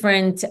very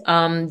different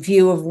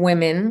view of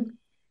women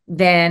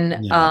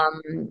than,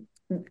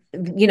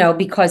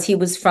 because he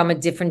was from a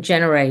different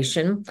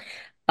generation.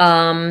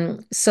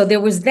 So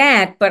there was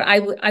that. But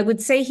I would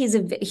say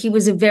he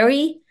was a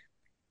very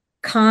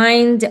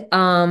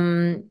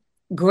kind,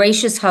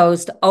 gracious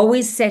host,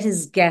 always set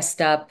his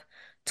guest up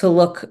to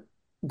look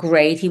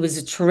great. He was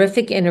a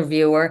terrific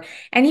interviewer,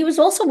 and he was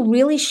also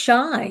really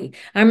shy.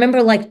 I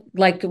remember like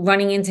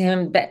running into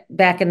him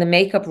back in the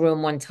makeup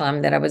room one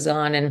time that I was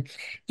on, and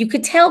you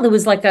could tell there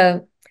was like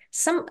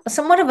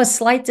somewhat of a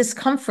slight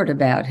discomfort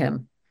about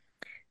him.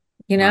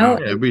 Wow,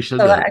 everybody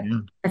said that.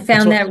 I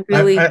found that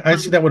really. I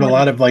see that with a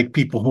lot of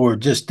people who are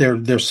just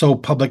they're so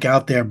public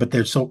out there, but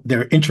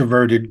they're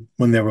introverted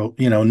when they're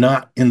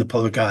not in the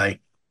public eye.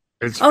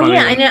 It's funny.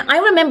 Yeah, and I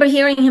remember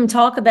hearing him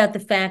talk about the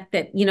fact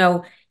that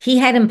he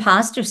had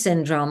imposter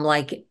syndrome,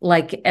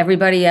 like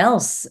everybody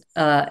else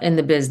in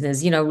the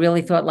business.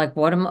 Really thought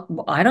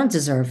I don't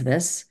deserve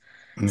this.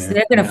 Yeah, so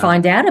they're going to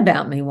find out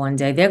about me one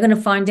day. They're going to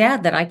find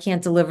out that I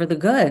can't deliver the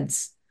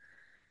goods.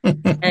 And,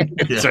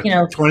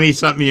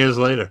 20-something years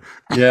later.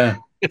 Yeah,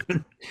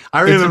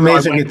 I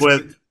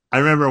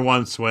remember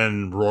once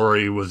when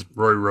Rory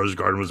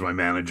Rosegarden was my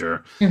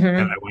manager,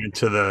 and I went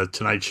to the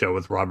Tonight Show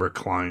with Robert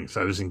Klein. So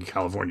I was in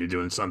California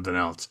doing something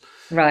else.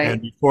 Right.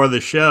 And before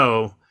the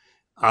show,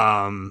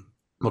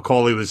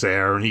 Macaulay was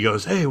there, and he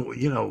goes, "Hey, why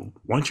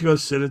don't you go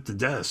sit at the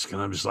desk?"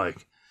 And I'm just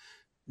like,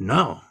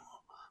 "No."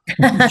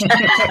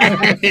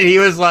 He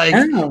was like,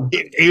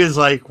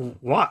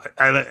 "What?"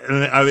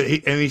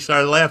 And he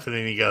started laughing,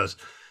 and he goes,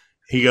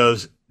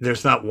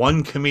 there's not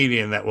one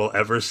comedian that will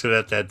ever sit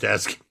at that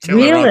desk until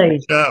they're on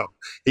the show.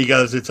 He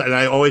goes, and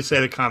I always say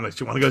to comics,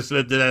 you want to go sit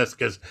at the desk?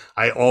 Because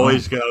I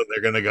always go,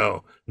 they're going to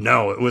go,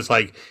 no. It was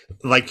like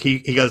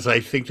he goes, I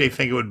think they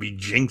think it would be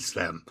jinx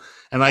them.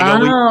 And I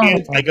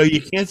go,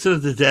 you can't sit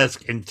at the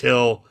desk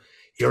until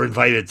you're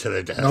invited to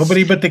the desk.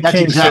 Nobody but the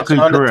king sits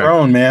on the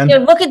throne, man.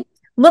 Yeah,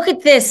 look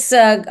at this.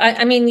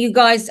 I mean, you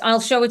guys, I'll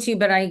show it to you,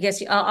 but I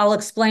guess I'll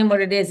explain what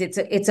it is.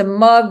 It's a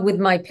mug with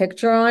my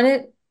picture on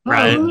it.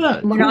 Right.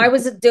 When I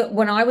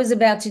was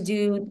about to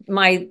do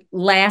my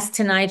last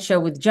Tonight Show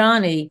with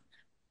Johnny,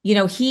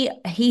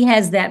 he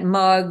has that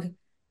mug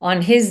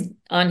on his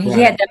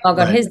he had that mug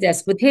on his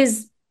desk with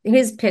his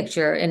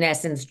picture, in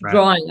essence,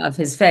 drawing of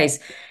his face.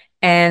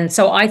 And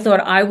so I thought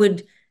I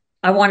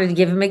wanted to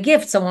give him a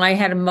gift. So I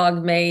had a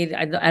mug made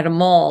at a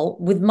mall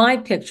with my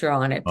picture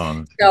on it.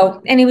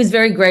 And he was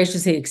very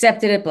gracious. He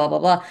accepted it, blah, blah,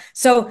 blah.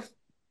 So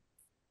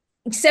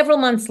several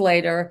months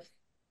later,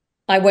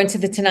 I went to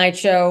the Tonight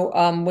Show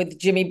with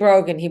Jimmy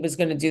Brogan. He was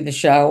going to do the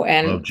show,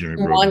 and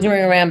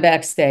wandering around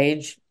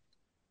backstage.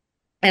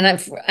 And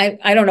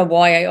I don't know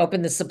why I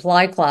opened the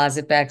supply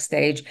closet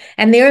backstage,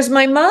 and there's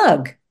my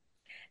mug.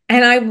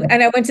 And I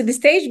went to the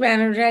stage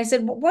manager. I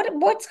said,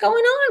 what's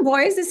going on?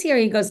 Why is this here?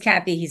 He goes,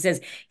 Kathy, he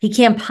says, he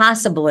can't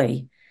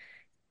possibly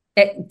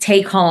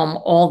take home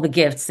all the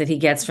gifts that he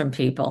gets from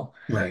people.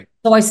 Right.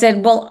 So I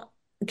said, well,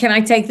 can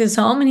I take this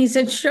home? And he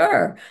said,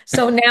 sure.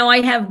 So now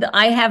I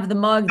have the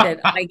mug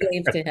that I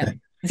gave to him.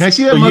 Can I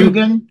see that mug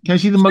again? Can I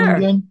see the mug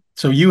again?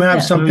 So you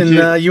have something.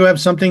 You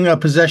have something. A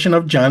possession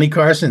of Johnny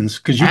Carson's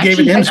because you gave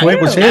it him, so it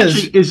was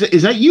his.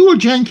 Is that you or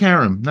Jen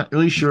Karam? Not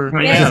really sure.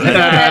 Yes,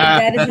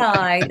 that is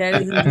I.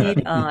 That is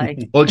indeed I.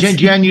 Well,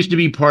 Jen used to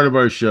be part of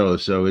our show,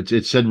 so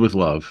it's said with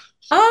love.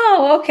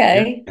 Oh,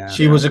 okay. Yeah.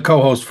 She was a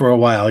co-host for a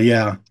while.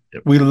 Yeah,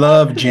 we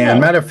love Jan.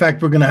 Matter of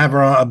fact, we're going to have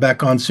her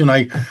back on soon.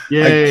 I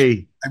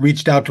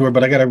reached out to her,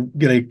 but I got to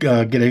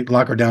get a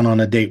lock her down on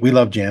a date. We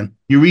love Jan.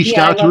 You reached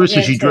out to her,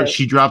 so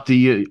she dropped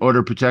the order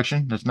of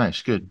protection. That's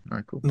nice. Good. All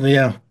right, cool.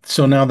 Yeah.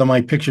 So now that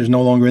my picture's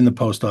no longer in the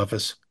post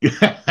office.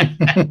 Yeah,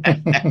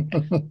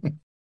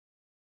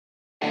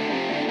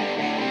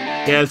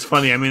 it's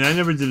funny. I mean, I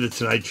never did the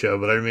Tonight Show,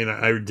 but I mean,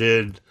 I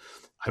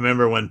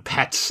remember when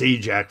Pat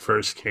Sajak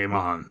first came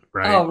on,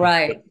 right? Oh,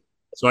 right.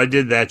 So I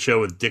did that show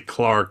with Dick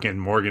Clark and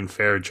Morgan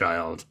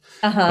Fairchild.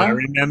 But I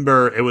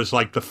remember it was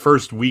like the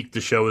first week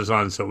the show was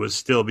on, so it was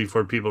still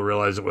before people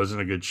realized it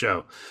wasn't a good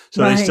show.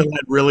 So they still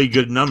had really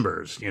good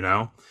numbers, And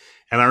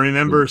I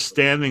remember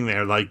standing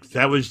there, like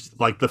that was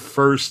like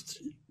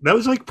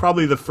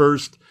probably the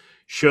first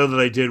show that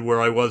I did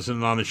where I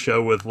wasn't on a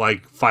show with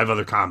like 5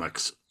 other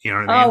comics. You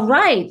know what I mean? Oh,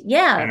 right.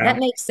 Yeah, that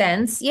makes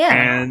sense. Yeah.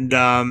 And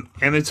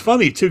it's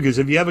funny too, because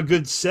if you have a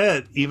good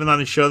set, even on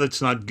a show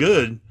that's not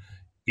good,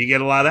 you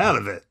get a lot out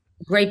of it.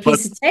 Great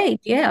piece of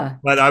tape, yeah.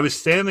 But I was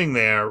standing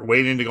there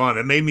waiting to go on.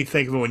 It made me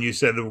think of it when you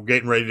said that we're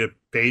getting ready to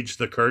page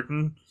the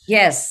curtain.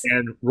 Yes.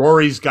 And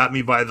Rory's got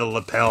me by the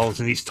lapels,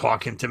 and he's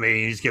talking to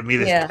me. He's giving me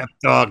this pep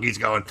talk. He's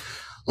going,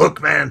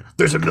 look, man,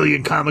 there's a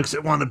million comics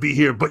that want to be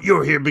here, but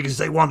you're here because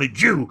they wanted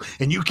you,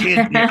 and you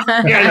can't.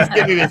 He's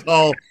giving me this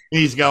whole,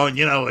 he's going,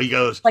 he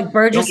goes. Like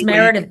Burgess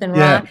Meredith and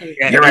Rocky.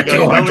 You're a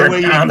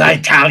 200-pound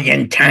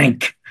Italian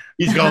tank.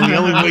 He's going, the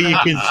only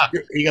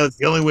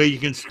way you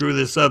can screw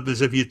this up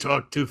is if you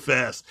talk too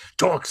fast.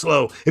 Talk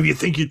slow. If you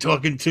think you're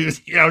talking too,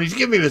 he's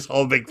giving me this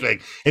whole big thing.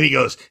 And he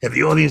goes, if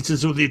the audience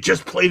is with you,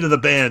 just play to the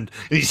band.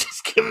 And he's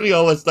just giving me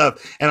all this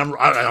stuff. And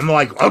I'm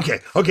like,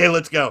 okay,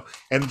 let's go.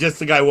 And just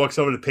the guy walks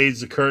over to page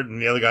the curtain.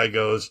 And the other guy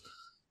goes,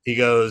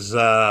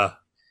 the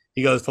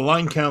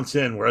line counts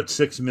in. We're at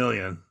 6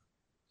 million.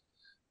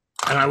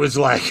 And I was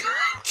like,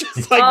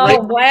 just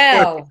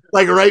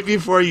like right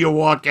before you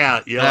walk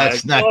out.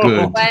 That's not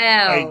good. Wow.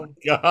 My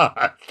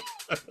God.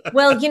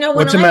 Well,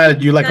 what's the matter?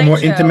 Do you like a more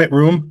intimate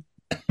room?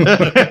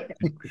 That's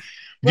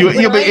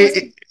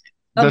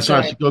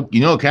why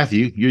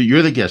Kathy,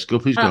 you're the guest.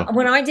 Please go.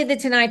 When I did the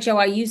Tonight Show,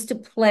 I used to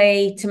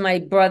play to my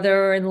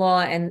brother-in-law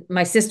and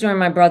my sister and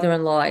my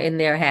brother-in-law in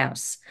their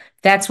house.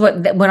 That's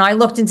when I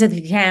looked into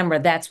the camera,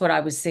 that's what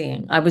I was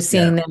seeing. I was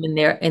seeing them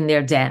in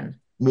their den.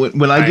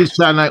 When I did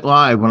Saturday Night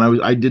Live,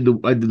 I did the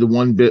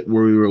one bit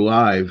where we were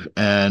live,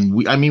 and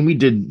we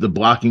did the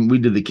blocking, we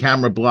did the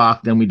camera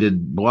block, then we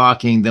did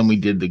blocking, then we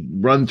did the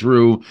run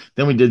through,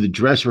 then we did the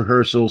dress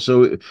rehearsal.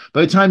 So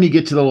by the time you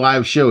get to the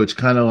live show, it's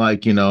kind of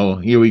like,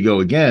 here we go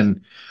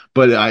again.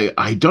 But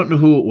I don't know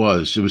who it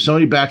was. It was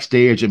somebody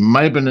backstage. It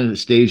might have been a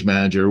stage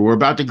manager. We're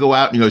about to go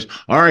out, and he goes,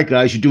 all right,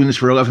 guys, you're doing this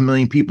for 11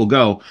 million people.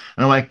 Go.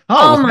 And I'm like,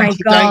 oh my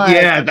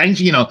God.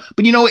 Thanks,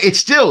 But, it's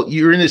still,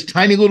 you're in this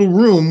tiny little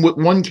room with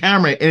one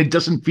camera, and it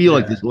doesn't feel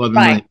like there's 11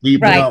 million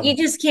people. Right. You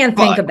just can't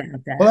think about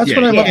that. Well, that's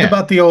what I loved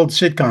about the old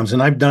sitcoms.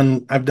 And I've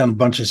done a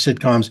bunch of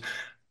sitcoms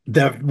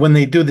that when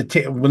they do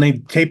when they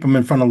tape them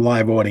in front of a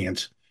live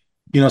audience,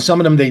 some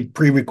of them they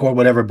pre-record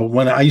whatever. But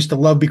when I used to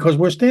love, because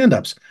we're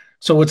stand-ups.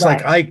 So it's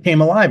like I came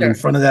alive in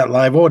front of that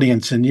live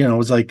audience, and it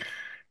was like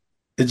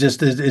it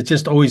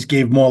just always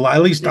gave more.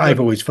 At least I've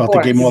always felt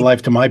it gave more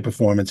life to my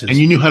performances. And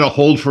you knew how to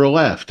hold for a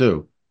laugh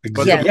too.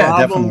 Exactly. But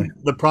definitely.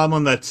 The problem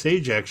on that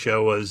Sajak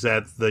show was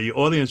that the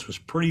audience was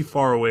pretty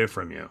far away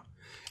from you,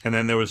 and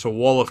then there was a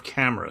wall of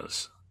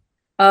cameras.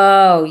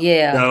 Oh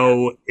yeah.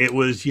 So it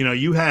was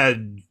you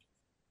had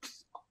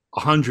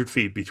 100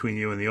 feet between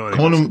you and the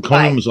audience.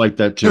 Conan was like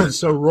that too.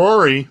 So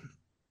Rory.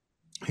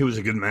 He was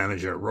a good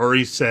manager.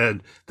 Rory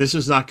said, this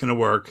is not going to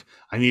work.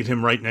 I need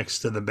him right next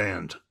to the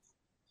band.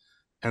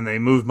 And they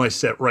moved my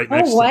set right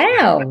next to the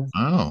band.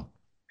 Oh.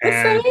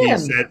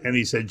 And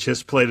he said,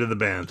 just play to the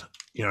band.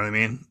 You know what I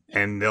mean?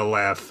 And they'll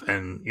laugh,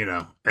 and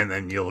and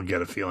then you'll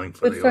get a feeling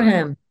for Good for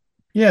him.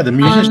 Yeah, the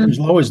musicians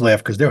will always laugh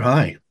because they're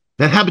high.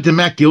 That happened to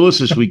Matt Gillis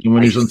this weekend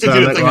when he was on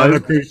Saturday Night on a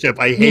Live. cruise ship.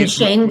 I You hate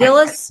Shane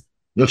Gillis.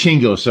 No, Shane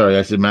Gillis. Sorry,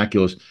 I said Matt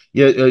Gillis.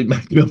 Yeah,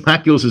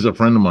 Matt Gillis is a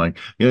friend of mine.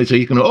 So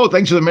you can. Oh,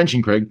 thanks for the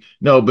mention, Craig.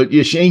 No, but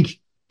yeah, Shane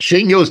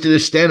Gillis did a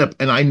stand up,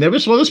 and I never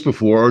saw this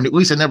before, or at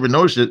least I never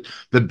noticed it.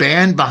 The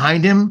band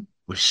behind him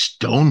was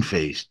stone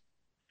faced.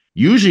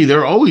 Usually,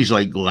 they're always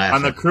like laughing.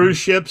 On the cruise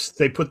ships,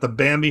 they put the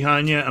band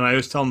behind you, and I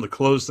always tell them to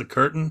close the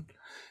curtain.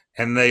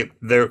 And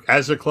they're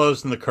as they're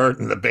closing the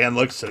curtain, the band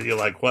looks at you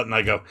like, what? And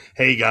I go,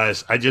 hey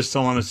guys, I just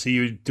don't want to see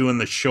you doing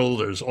the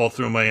shoulders all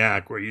through my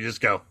act where you just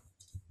go.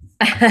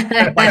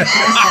 The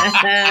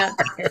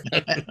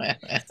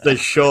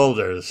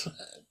shoulders.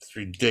 It's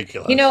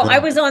ridiculous. I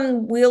was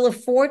on Wheel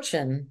of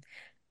Fortune.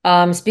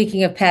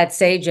 Speaking of Pat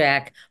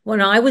Sajak,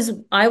 when I was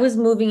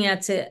moving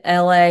out to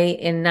LA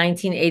in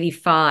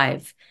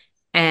 1985,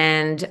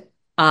 and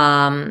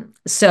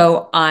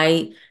so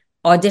I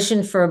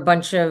auditioned for a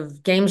bunch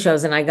of game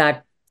shows, and I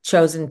got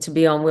chosen to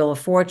be on Wheel of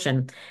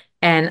Fortune.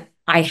 And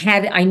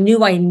I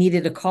knew I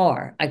needed a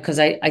car because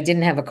I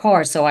didn't have a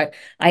car. So I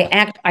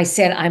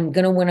said, I'm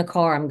going to win a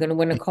car. I'm going to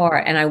win a car.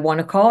 And I won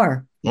a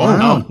car.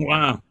 Wow.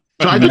 Wow.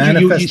 So I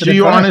think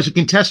you're on as a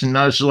contestant,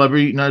 not a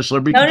celebrity.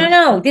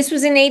 No. This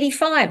was in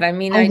 85. I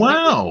mean,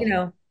 wow.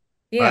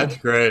 Yeah. That's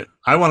great.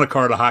 I won a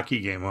car at a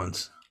hockey game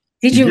once.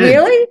 Did you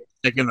really?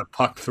 Taking the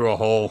puck through a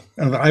hole.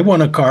 I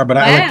won a car, but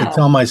I like to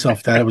tell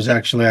myself that it was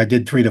actually I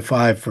did 3 to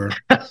 5 for.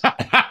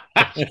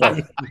 You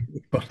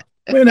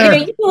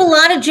do a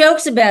lot of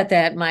jokes about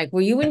that, Mike. Were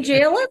you in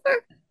jail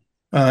ever?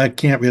 I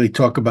can't really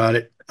talk about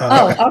it.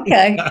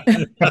 Okay.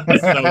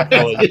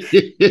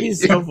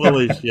 He's so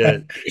full of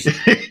shit.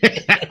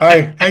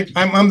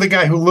 I'm the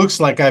guy who looks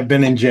like I've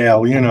been in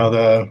jail.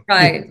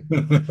 Right.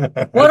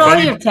 What are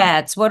your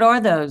tats? What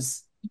are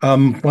those?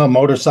 Well,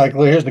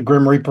 motorcycle. Here's the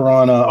Grim Reaper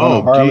on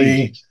a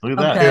Harley. Geez. Look at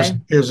that. Okay.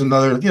 Here's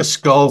another.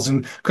 Skulls,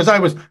 and because I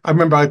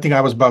remember I think I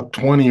was about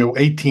 20 or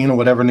 18 or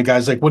whatever, and the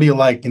guy's like, "What do you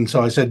like?" And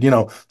so I said,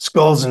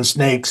 skulls and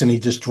snakes, and he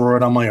just drew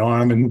it on my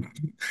arm,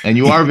 and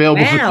you are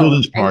available for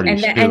children's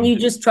parties, and you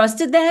just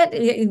trusted that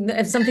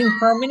if something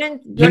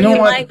permanent. You're what?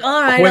 Like,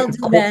 all right, I'll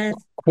do that.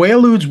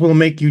 Quaaludes will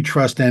make you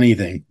trust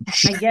anything.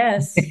 I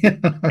guess.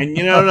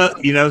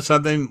 And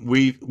something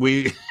we.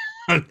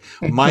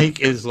 Mike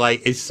is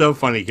like, it's so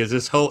funny because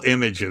this whole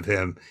image of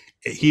him,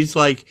 he's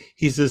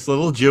this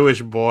little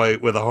Jewish boy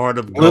with a heart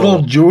of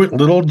gold.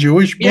 Little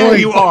Jewish boy. Yeah,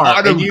 you are.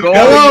 Heart of gold. You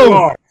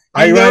are.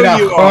 I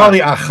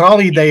ride a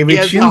Harley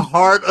Davidson. He has a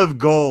heart of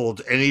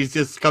gold, and he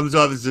just comes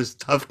off as this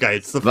tough guy.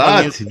 It's the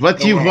funniest. What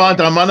do you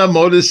want? I'm on a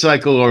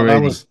motorcycle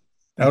already.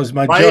 That was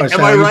my joke. Am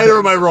I right or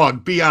am I wrong?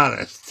 Be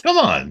honest. Come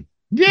on.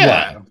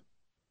 Yeah. Wow.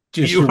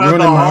 You have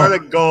the heart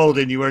of gold,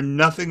 and you are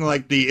nothing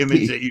like the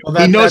image that you.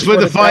 He knows where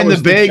to find the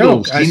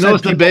bagels. He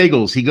knows the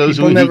bagels. He goes.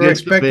 People never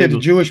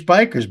expected Jewish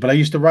bikers, but I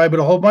used to ride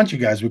with a whole bunch of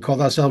guys. We called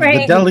ourselves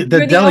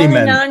the deli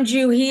men.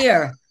 Non-Jew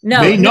here.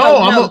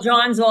 No,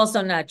 John's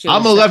also not Jewish.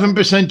 I'm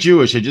 11%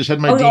 Jewish. I just had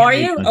my. Oh, are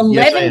you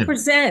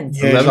 11%?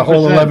 Yeah, it's a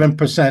whole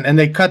 11%, and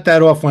they cut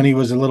that off when he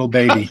was a little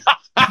baby.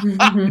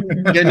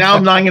 Yeah, now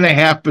I'm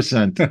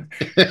 9.5%.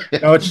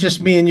 No, it's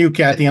just me and you,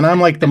 Kathy, and I'm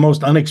like the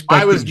most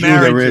unexpected. I was Jew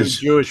married there to is.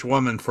 a Jewish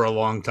woman for a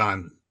long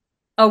time.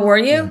 Oh, were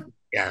you?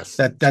 Yes.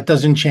 That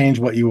doesn't change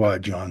what you are,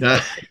 John.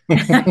 Oddly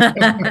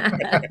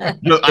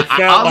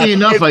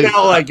enough, it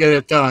felt like it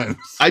at times.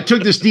 I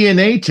took this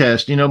DNA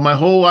test. My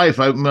whole life,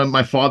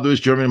 my father was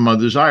German, and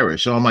mother's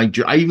Irish. So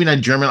I even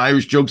had German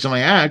Irish jokes in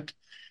my act.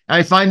 And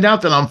I find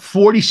out that I'm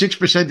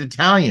 46%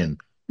 Italian.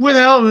 Where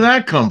the hell did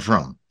that come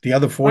from? The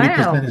other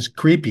 40% is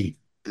creepy.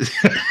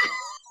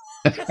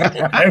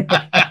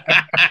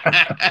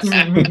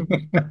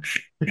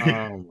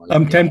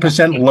 I'm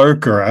 10%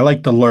 lurker. I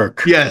like to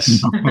lurk.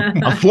 Yes,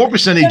 I'm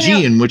 4%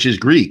 Aegean, which is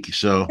Greek.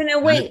 So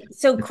wait.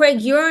 So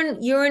Craig, you're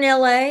in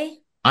LA.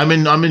 I'm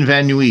in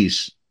Van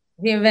Nuys.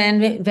 You're Van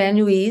Nuys. Van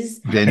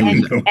Nuys.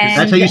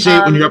 That's how you say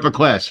it when you're upper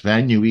class.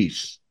 Van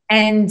Nuys.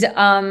 And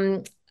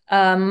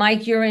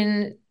Mike, you're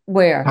in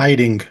where?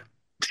 Hiding.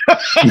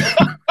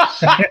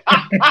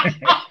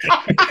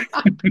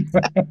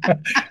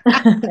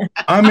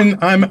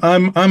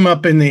 I'm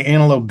up in the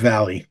Antelope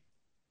Valley.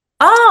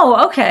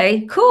 Oh,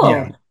 okay, cool.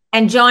 Yeah.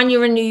 And John,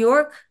 you're in New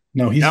York?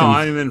 No,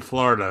 I'm in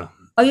Florida.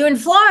 Oh, you're in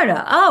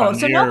Florida. Oh,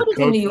 so nobody's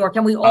in New York,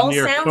 and we all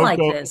sound like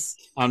this.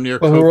 I'm near.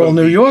 Well, we're all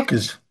New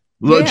Yorkers.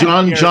 Look,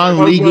 Yeah.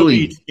 John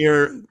legally.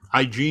 Here,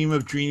 I dream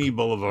of Jeannie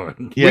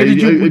Boulevard. Yeah,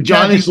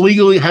 John has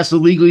to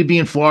legally be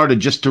in Florida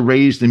just to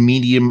raise the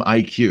medium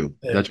IQ.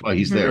 That's why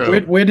he's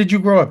there. Where did you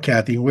grow up,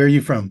 Kathy? Where are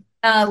you from?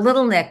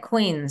 Little Neck,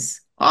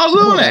 Queens. Oh,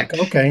 Little Neck.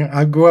 Okay,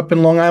 I grew up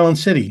in Long Island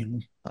City.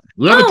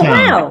 Levittown. Oh,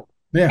 wow.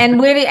 Yeah. And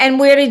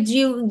where did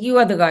you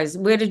other guys?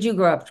 Where did you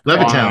grow up?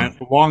 Levittown.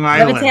 Long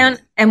Island. Levittown.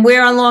 And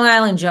where on Long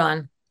Island,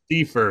 John?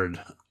 Seaford.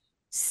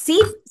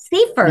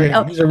 Seaford.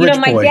 Yeah, he's a rich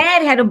my boy.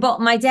 dad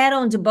my dad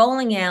owned a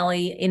bowling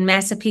alley in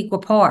Massapequa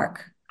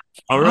Park.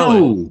 Oh,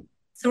 really?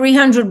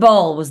 300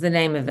 Bowl was the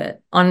name of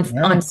it on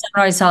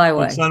Sunrise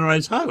Highway. On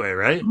Sunrise Highway,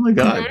 right? Oh my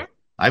God. Mhm.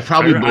 I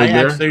probably bowled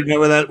there. I actually know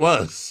where that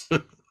was.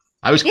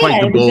 I was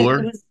quite the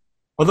bowler.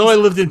 Although I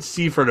lived in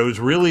Seaford, it was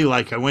really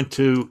like I went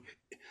to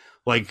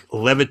like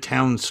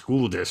Levittown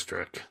School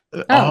District.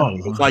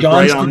 Like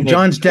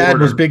John's dad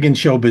was big in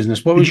show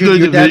business. What was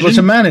your dad was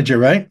a manager,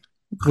 right?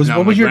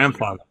 What was your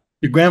grandfather?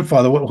 Your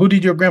grandfather. Who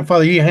did your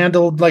grandfather? He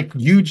handled like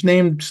huge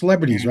name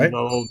celebrities, right?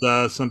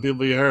 Some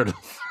people you heard of.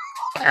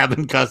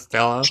 Abbott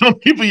Costello. Some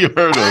people you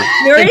heard of.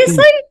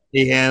 Seriously?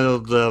 He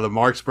handled the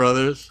Marx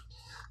Brothers.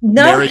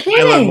 No Mary kidding.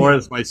 Tyler Moore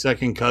is my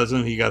second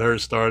cousin. He got her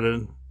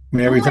started.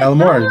 Mary Tyler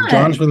Moore.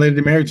 John's related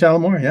to Mary Tyler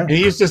Moore, yeah. And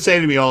he used to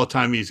say to me all the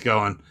time, he's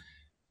going,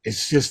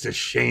 it's just a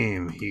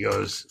shame. He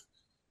goes,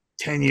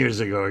 10 years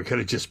ago, I could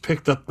have just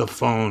picked up the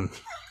phone.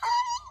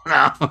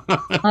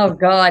 Oh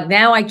God!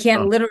 Now I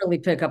can't literally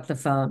pick up the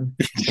phone.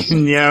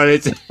 Yeah, I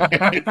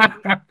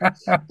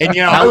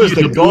was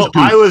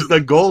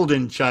the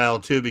golden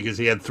child too because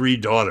he had 3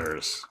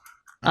 daughters.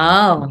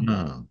 Oh.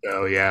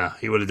 So yeah,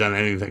 he would have done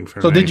anything for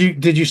me. So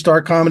did you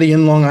start comedy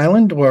in Long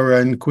Island or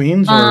in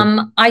Queens?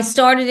 Or? I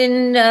started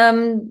in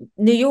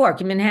New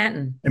York, in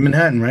Manhattan. In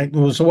Manhattan, right?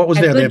 Well, so what was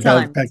there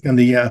back in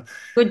the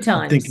Good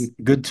Times? I'm thinking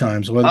Good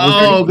Times. Was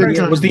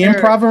the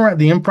improv around?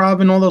 The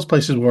improv and all those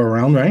places were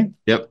around, right?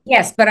 Yep.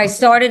 Yes, but I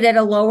started at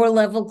a lower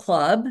level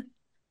club.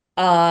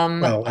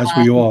 Well, as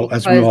we all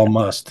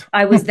must.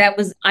 I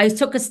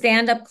took a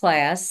stand-up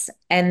class,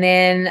 and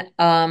then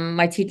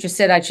my teacher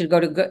said I should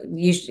go to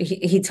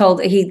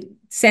he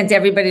sent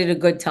everybody to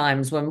Good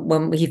Times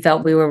when he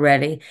felt we were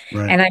ready.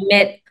 Right. And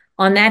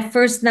on that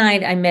first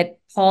night I met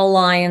Paul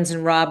Lyons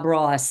and Rob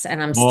Ross,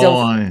 and I'm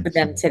still friends with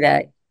them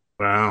today.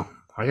 Wow.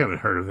 I haven't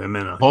heard of him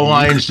in a Paul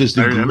Lyons does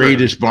the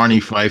greatest Barney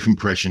Fife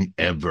impression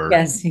ever.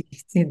 Yes, he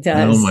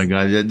does. Oh my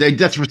God.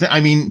 That's I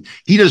mean,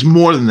 he does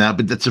more than that,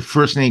 but that's the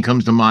first thing that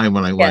comes to mind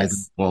when I like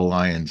Paul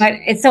Lyons.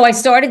 So I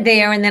started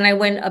there, and then I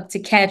went up to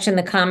Catch in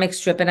the comic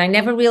strip, and I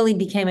never really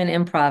became an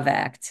improv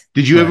act.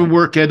 Did you ever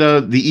work at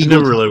the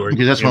Eagle? Really worked.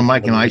 Because that's when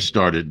Mike and I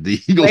started.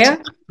 The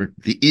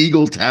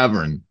Eagle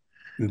Tavern.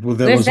 Well,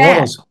 Where's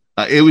that?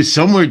 It was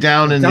somewhere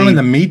down in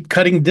the meat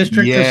cutting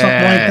district or something like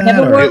that.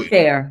 Never worked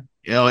there.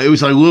 You know, it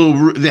was like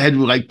they had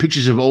like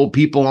pictures of old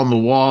people on the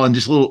wall and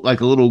just a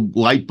little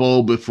light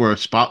bulb for a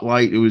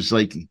spotlight. It was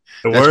like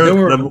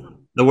the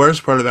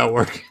worst part about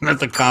working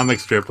at the comic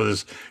strip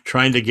was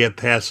trying to get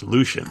past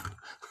Lucian.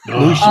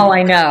 Oh,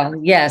 I know.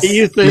 Yes.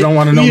 You don't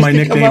want to know my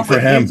nickname for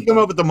him. He used to come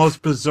up with the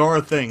most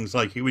bizarre things.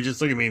 Like he would just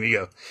look at me and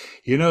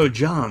he'd go,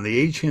 John, the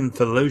ancient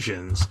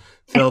theologians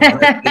felt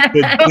like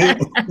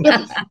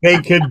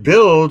they could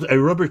build a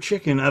rubber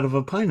chicken out of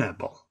a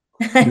pineapple.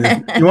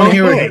 You want to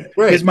hear it?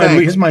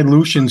 Here's my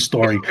Lucian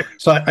story.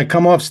 So I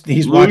come off.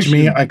 He's watching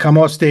me. I come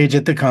off stage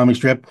at the comic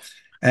strip,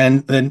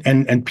 and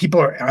people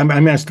are. I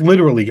mean, it's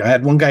literally. I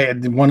had one guy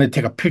wanted to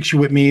take a picture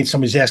with me.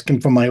 Somebody's asking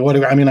for my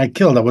autograph. I mean, I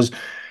killed.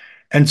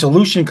 And so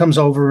Lucian comes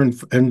over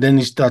and then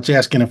he starts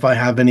asking if I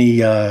have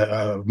any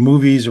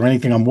movies or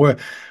anything I'm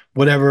worth.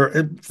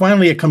 Whatever.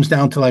 Finally, it comes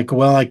down to like,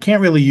 well, I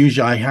can't really use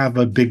you. I have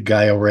a big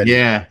guy already.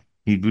 Yeah,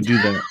 he would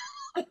do that.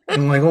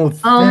 I'm like, oh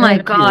my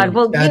God.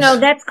 Well,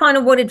 that's kind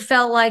of what it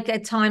felt like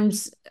at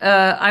times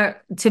to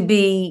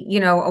be,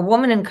 a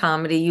woman in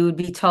comedy. You would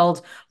be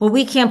told, well,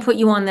 we can't put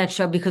you on that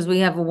show because we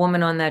have a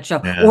woman on that show.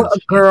 Yeah, or a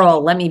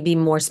girl. Let me be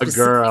more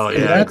specific. A girl,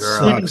 yeah.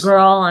 A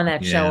girl on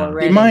that show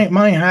already.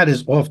 My hat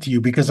is off to you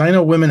because I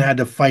know women had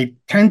to fight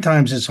 10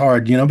 times as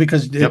hard,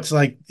 because it's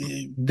like,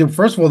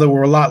 first of all, there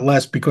were a lot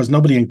less because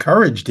nobody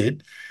encouraged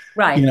it.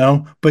 Right.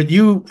 But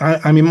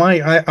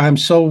I'm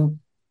so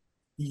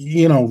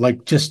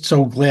like just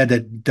so glad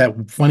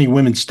that funny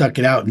women stuck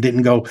it out and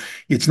didn't go,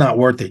 it's not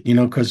worth it,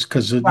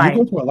 because you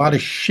go through a lot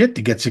of shit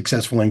to get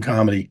successful in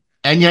comedy.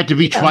 And you have to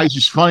be twice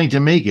as funny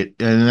to make it.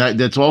 And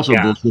that's also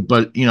bullshit.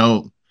 But,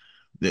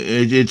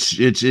 it's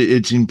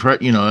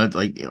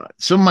like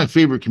some of my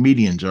favorite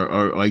comedians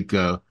are like,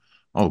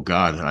 oh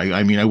God.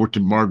 I mean, I worked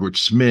with Margaret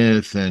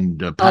Smith and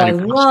Patty. I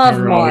love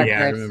Margaret.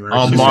 Yeah, I remember.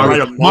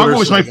 Margaret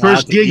was my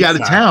first gig out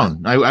of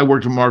town. I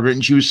worked with Margaret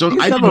and she was so,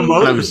 I didn't know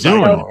what I was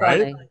doing.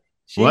 Right?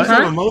 She used to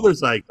have a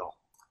motorcycle.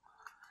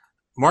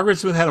 Margaret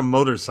Smith had a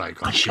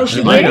motorcycle.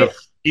 She might have.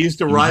 He used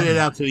to ride it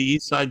out to the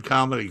East Side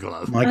Comedy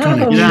Club. My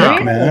kind of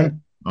chick,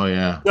 man. Oh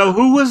yeah. So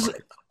who was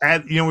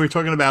at? We were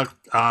talking about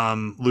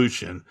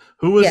Lucian.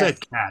 Who was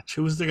at Catch?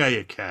 Who was the guy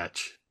at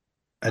Catch?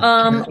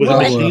 Well, at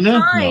the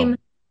time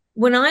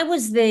when I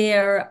was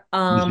there,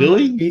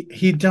 Billy?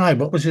 He died.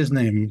 What was his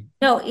name?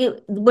 No,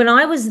 when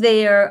I was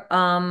there,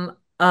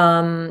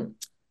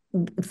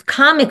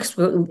 comics,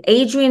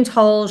 Adrian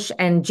Tolsch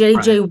and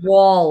JJ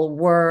Wall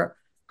were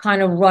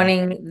kind of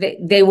running.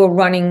 They were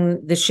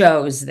running the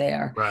shows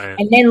there, right?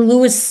 And then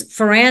Louis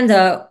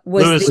Ferranda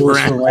was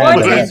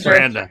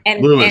Ferranda.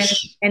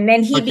 And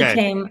then he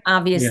became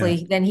obviously.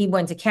 Yeah. Then he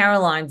went to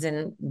Caroline's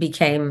and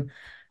became.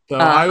 So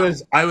I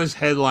was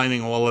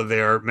headlining all of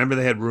their. Remember,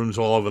 they had rooms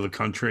all over the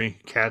country.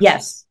 Catch.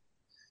 Yes.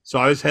 So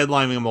I was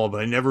headlining them all,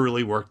 but I never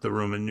really worked the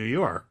room in New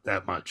York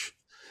that much.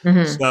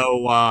 Mm-hmm.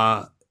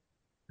 So.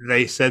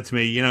 they said to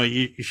me,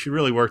 you should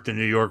really work the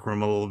New York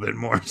room a little bit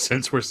more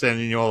since we're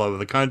sending you all over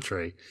the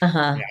country.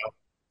 Uh-huh.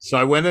 So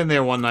I went in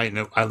there one night,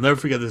 and I'll never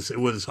forget this. It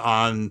was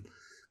on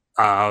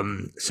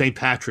St.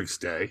 Patrick's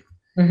Day.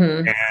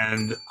 Mm-hmm.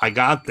 And I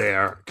got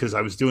there because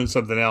I was doing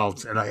something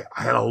else, and I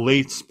had a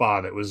late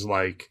spot. It was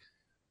like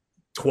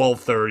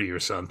 12:30 or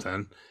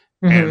something,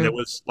 and there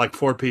was like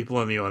 4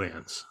 people in the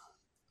audience.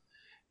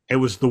 It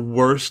was the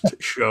worst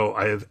show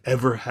I have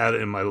ever had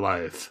in my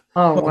life.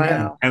 Oh,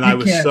 wow. And I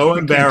was so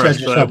embarrassed.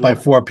 You can't judge yourself by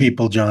 4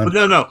 people, John.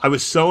 No. I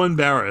was so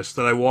embarrassed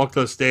that I walked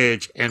on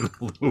stage, and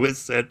Louis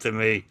said to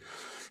me,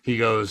 he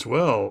goes,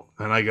 well,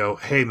 and I go,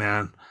 hey,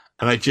 man.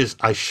 And I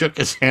shook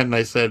his hand and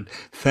I said,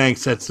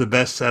 thanks, that's the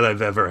best set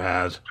I've ever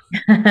had.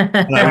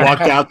 And I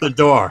walked out the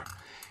door.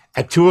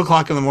 At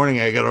 2:00 in the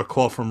morning, I got a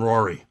call from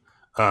Rory.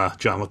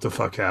 John, what the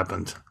fuck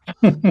happened?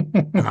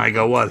 And I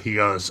go, what? He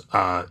goes,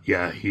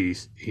 yeah, he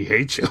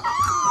hates you.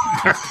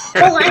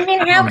 Well,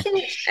 how can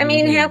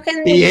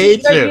he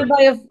hates you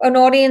by an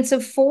audience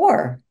of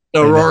 4?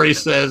 So Rory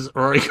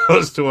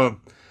goes to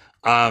him,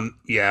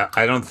 yeah,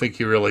 I don't think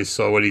he really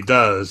saw what he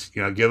does.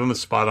 Give him a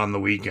spot on the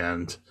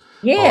weekend.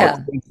 Yeah.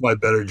 My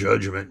better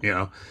judgment,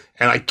 and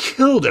I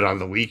killed it on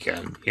the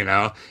weekend, and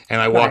I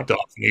walked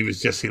off, and he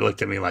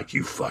looked at me like,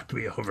 you fucked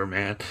me over,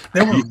 man.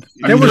 There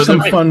were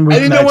some fun. I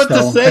didn't know what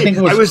to say.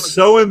 I was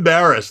so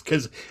embarrassed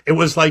because it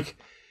was like,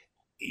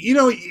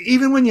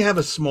 even when you have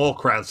a small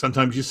crowd,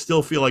 sometimes you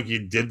still feel like you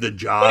did the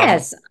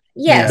job.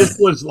 Yes. This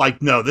was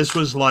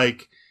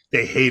like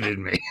they hated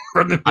me.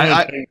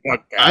 I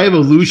have a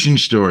Lucian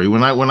story.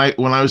 When I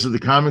was at the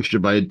comic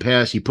strip, I had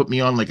passed. He put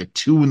me on like at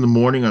 2 a.m.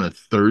 on a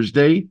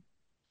Thursday.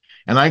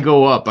 And I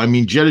go up. I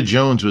mean, Jetta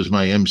Jones was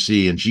my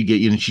MC, and she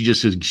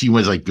just says, she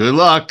was like, good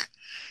luck.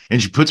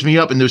 And she puts me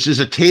up, and there's just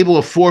a table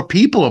of 4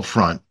 people up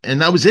front, and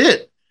that was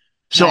it.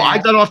 So I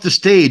got off the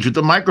stage with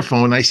the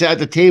microphone, and I sat at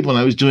the table, and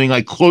I was doing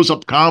like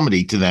close-up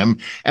comedy to them,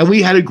 and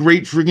we had a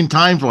great freaking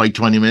time for like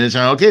 20 minutes.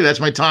 And okay,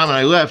 that's my time, and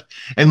I left.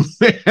 And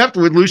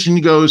afterward,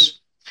 Lucian goes,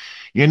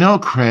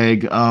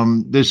 Craig,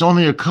 there's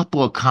only a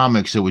couple of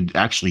comics that would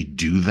actually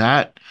do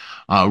that.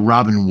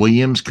 Robin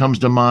Williams comes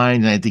to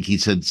mind, and I think he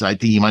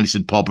might have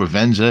said Paul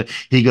Provenza.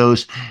 He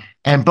goes,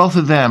 and both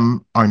of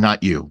them are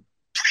not you.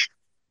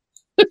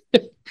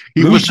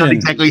 He was not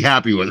exactly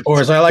happy with it. Or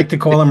as I like to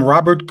call him,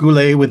 Robert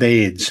Goulet with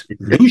AIDS.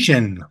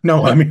 Lucian.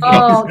 No, I mean, that's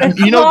horrible.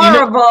 Do you know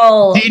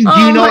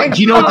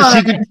what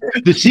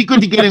the secret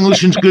to getting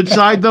Lucian's good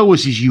side though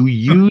was he's a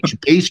huge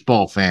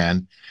baseball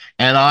fan.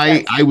 And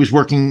I was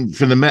working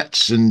for the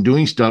Mets and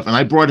doing stuff, and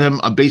I brought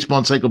him a baseball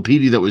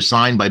encyclopedia that was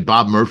signed by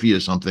Bob Murphy or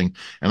something,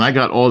 and I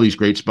got all these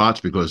great spots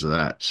because of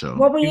that. So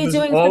what were you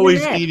doing for the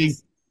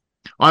Mets?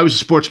 I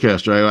was a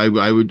sportscaster.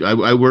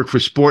 I worked for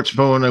Sports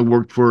Phone. I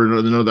worked for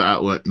another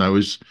outlet, and I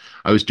was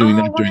doing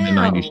that during the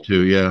 90s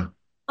too. Yeah.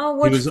 Oh,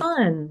 what's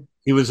fun!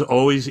 He was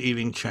always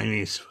eating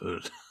Chinese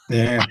food.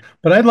 Yeah,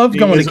 but I loved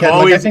going to Cat.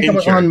 Like, I think it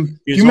was on. Do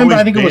you remember?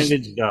 I think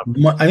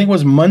it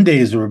was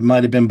Mondays, or it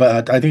might have been.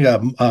 But I think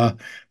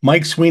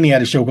Mike Sweeney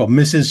had a show called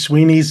Mrs.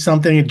 Sweeney's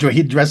something.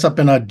 He'd dress up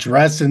in a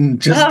dress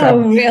and just.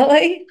 Oh,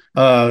 really?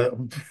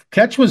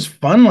 Catch was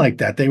fun like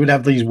that. They would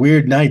have these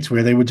weird nights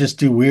where they would just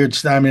do weird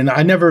stuff. I mean,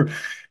 I never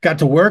got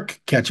to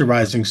work Catch a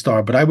Rising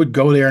Star, but I would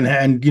go there and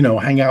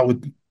hang out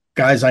with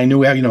guys I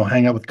knew,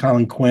 hang out with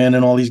Colin Quinn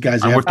and all these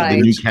guys. I worked at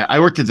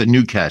the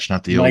new Catch,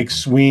 not the old. Mike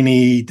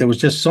Sweeney. There was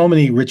just so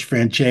many Rich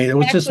Franchise. It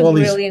was Catch just was all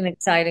these. Really an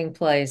exciting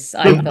place.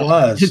 It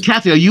was. So,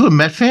 Kathy, are you a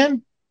Met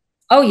fan?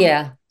 Oh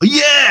yeah.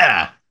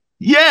 Yeah.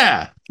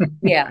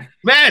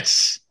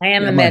 Mets. I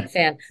am a Met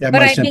fan. But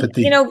I think,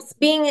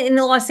 being in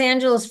Los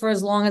Angeles for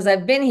as long as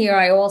I've been here,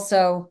 I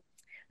also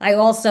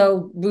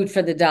root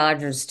for the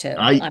Dodgers too.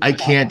 I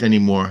can't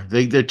anymore.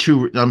 They're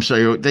too. I'm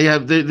sorry.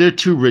 They're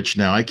too rich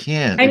now. I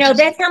can't. I know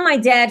that's how my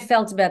dad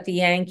felt about the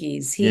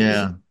Yankees. He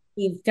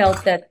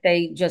felt that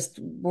they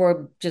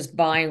were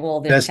buying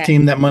all their best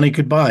team that money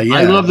could buy. Yeah.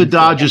 I love the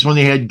Dodgers when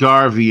they had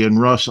Garvey and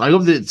Russ. I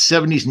love the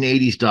 70s and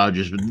 80s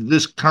Dodgers, but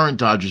this current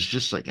Dodgers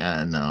just like,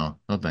 no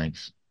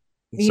thanks.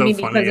 You mean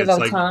because of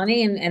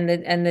Ohtani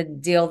and the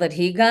deal that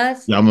he got?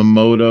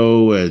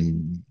 Yamamoto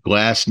and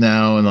Glass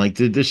now, and like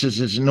this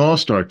is an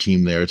all-star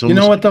team there. It's you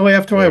know what though?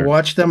 After I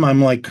watched them,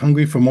 I'm like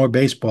hungry for more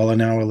baseball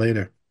an hour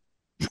later.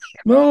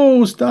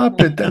 No,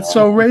 stop it! That's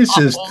so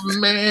racist. Oh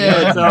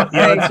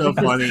man, it's so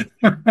funny.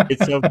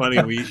 It's so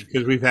funny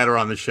because we've had her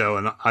on the show,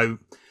 and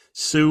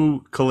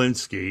Sue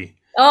Kalinsky.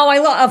 Oh, I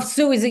love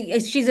Sue.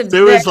 She's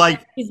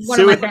one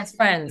of my best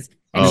friends.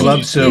 I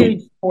love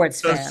Sue.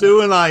 So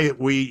Sue and I,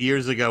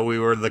 years ago, we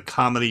were the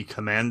comedy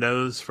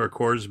commandos for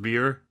Coors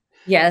Beer.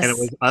 Yes. And it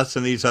was us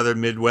and these other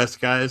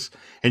Midwest guys.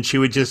 And she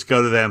would just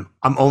go to them,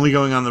 I'm only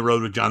going on the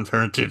road with John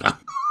Ferrantino.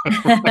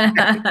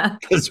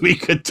 Because we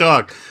could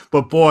talk.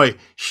 But boy,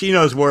 she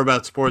knows more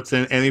about sports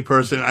than any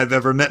person I've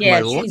ever met in my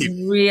life.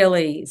 She's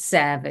really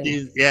savvy.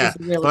 She's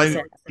really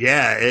savvy.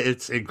 Yeah,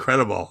 it's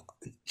incredible.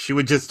 She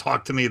would just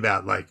talk to me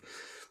about like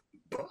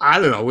I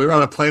don't know. We were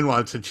on a plane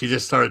once, and she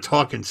just started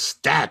talking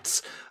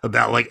stats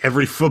about like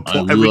every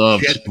football, I every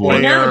love Jet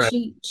sport. player. No,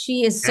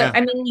 she is so. Yeah.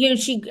 I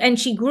mean,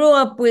 she grew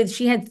up with.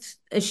 She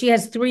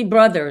has 3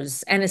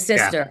 brothers and a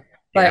sister.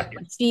 But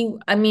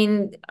I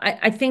mean,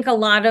 I think a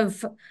lot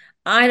of,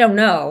 I don't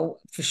know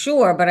for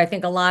sure, but I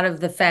think a lot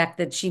of the fact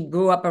that she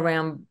grew up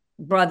around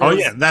brothers. Oh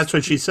yeah, that's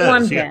what she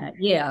says. That,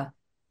 yeah.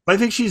 But I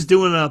think she's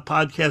doing a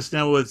podcast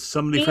now with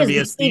somebody from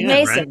ESPN, Steve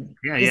Mason.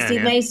 Right? Yeah,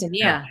 Steve Mason,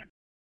 yeah.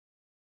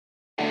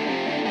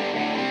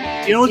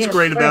 You know what's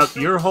great about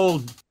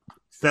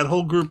that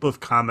whole group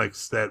of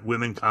comics, that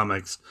women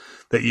comics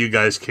that you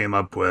guys came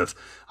up with?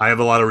 I have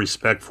a lot of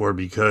respect for,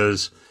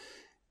 because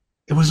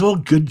it was all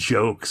good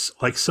jokes.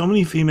 Like, so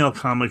many female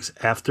comics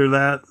after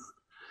that,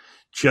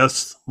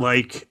 just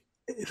like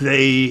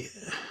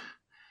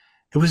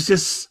it was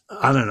just,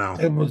 I don't know.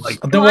 It was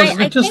like,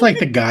 just like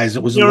the guys.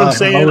 It was, you know what I'm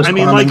saying? I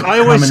mean, like I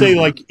always say,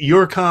 like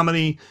your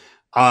comedy,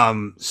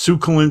 Sue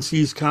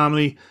Colinski's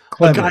comedy,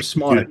 clever,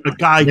 smart. A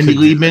guy Monday could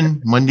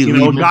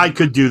Liebman, a guy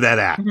could do that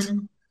act.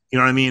 Mm-hmm. You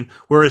know what I mean?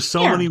 Whereas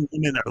so many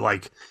women are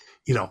like,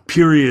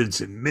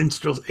 periods and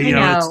minstrels. I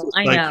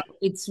know.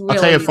 It's really,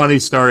 I'll tell you a funny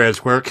story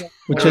at work.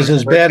 Which is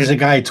as bad as a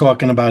guy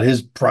talking about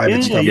his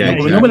private stuff. Yeah,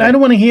 No, but I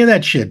don't want to hear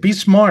that shit. Be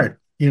smart.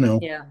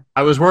 Yeah.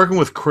 I was working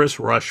with Chris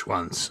Rush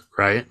once,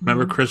 right?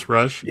 Remember Chris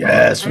Rush?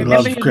 Yes, we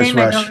love Chris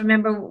Rush. I don't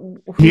remember.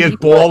 He had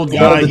bald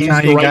guy. He's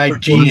the guy.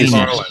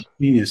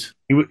 Genius.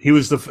 He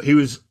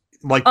was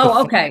like.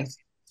 Oh, okay.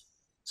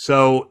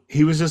 So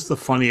he was just the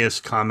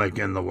funniest comic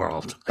in the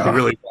world. He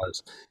really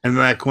was. And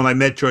like when I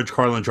met George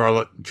Carlin,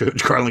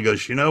 George Carlin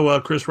goes,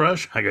 Chris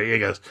Rush? I go, yeah. He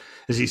goes,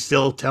 is he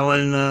still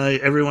telling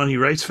everyone he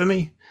writes for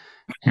me?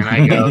 And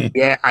I go,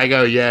 yeah. I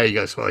go, yeah. He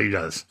goes, well, he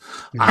does.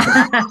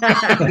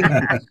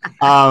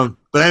 But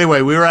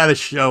anyway, we were at a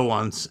show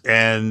once,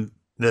 and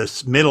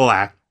this middle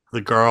act,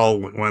 the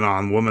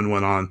woman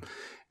went on,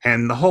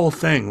 and the whole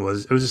thing it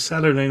was a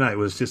Saturday night. It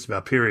was just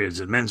about periods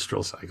and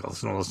menstrual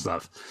cycles and all this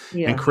stuff.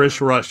 Yeah. And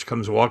Chris Rush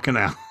comes walking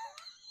out,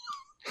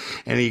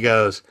 and he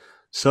goes,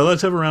 so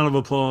let's have a round of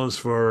applause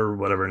for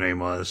whatever her name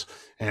was.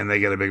 And they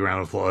get a big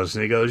round of applause.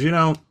 And he goes,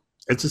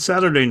 it's a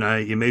Saturday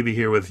night. You may be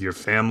here with your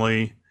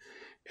family,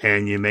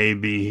 and you may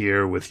be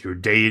here with your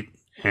date.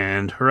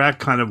 And her act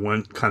kind of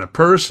went kind of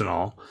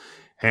personal.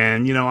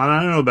 And, I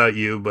don't know about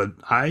you, but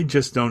I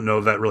just don't know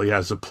if that really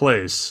has a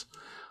place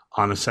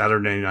on a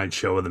Saturday night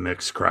show with a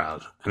mixed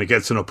crowd. And it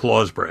gets an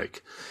applause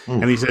break.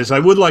 And he says, I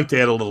would like to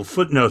add a little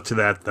footnote to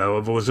that, though.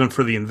 If it wasn't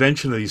for the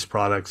invention of these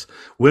products,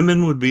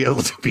 women would be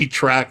able to be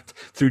tracked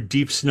through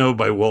deep snow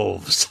by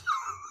wolves.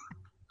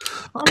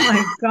 Oh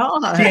my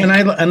God! And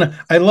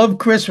I love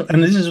Chris.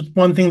 And this is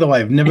one thing though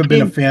I've never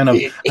been a fan of.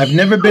 I've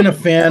never been a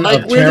fan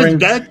of where tearing. Where did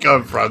that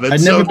come from?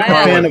 I've never been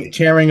a fan of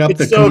tearing up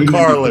the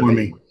community for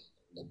me.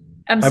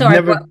 I'm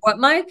sorry. What,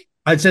 Mike?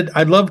 I said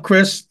I love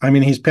Chris. I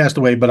mean, he's passed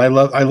away, but I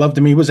loved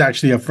him. He was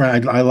actually a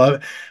friend.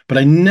 But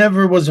I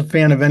never was a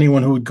fan of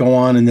anyone who would go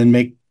on and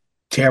then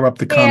tear up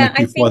the comic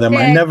before them.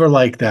 I never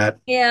liked that.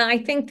 Yeah, I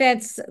think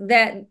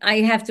that I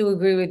have to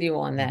agree with you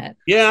on that.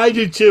 Yeah, I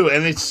do too.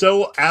 And it's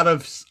so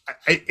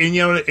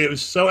it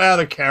was so out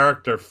of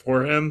character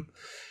for him.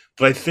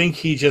 But I think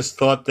he just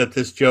thought that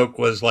this joke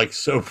was like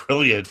so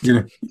brilliant.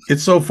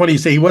 It's so funny. You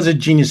say he was a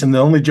genius. And the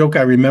only joke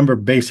I remember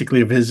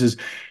basically of his is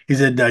he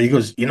said, he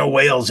goes,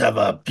 whales have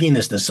a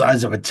penis the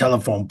size of a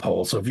telephone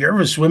pole. So if you're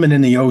ever swimming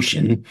in the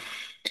ocean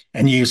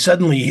and you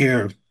suddenly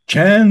hear,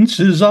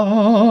 chances are,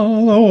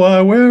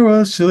 I wear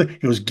a silly. He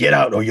goes, get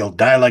out or you'll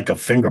die like a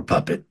finger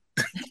puppet.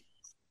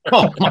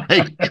 Oh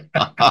my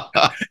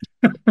God.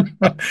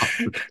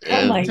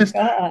 Oh my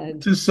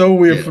God. Just so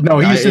weird. No,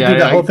 he used to do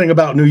that whole thing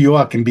about New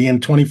York and being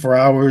 24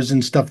 hours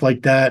and stuff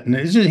like that. And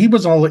he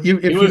was all. He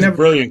was a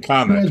brilliant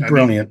comic. He was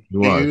brilliant. He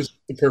was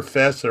the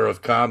professor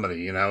of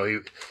comedy.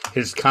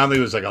 His comedy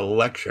was like a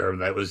lecture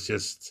that was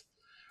just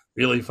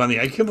really funny.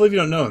 I can't believe you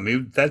don't know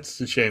him.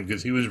 That's a shame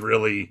because he was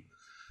really.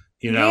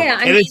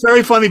 It's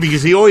very funny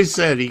because he always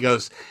said, he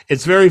goes,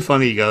 it's very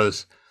funny. He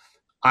goes,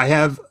 I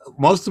have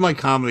most of my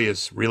comedy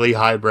is really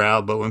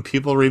highbrow, but when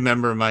people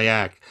remember my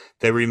act,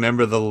 they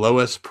remember the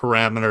lowest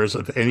parameters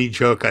of any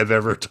joke I've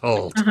ever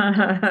told. So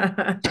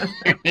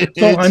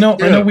I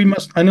know we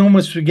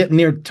must be getting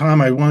near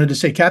time. I wanted to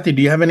say, Kathy,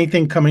 do you have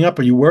anything coming up?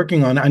 Are you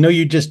working on it? I know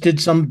you just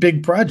did some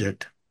big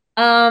project.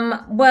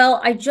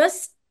 Well, I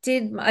just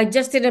did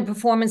a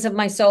performance of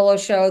my solo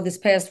show this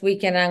past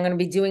weekend. I'm going to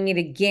be doing it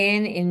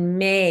again in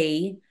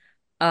May.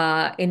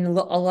 In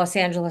Los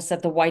Angeles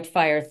at the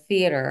Whitefire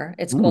Theater.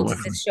 It's called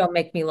This Show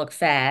Make Me Look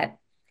Fat.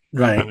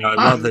 Right.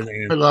 I love the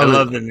name. I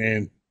love the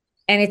name.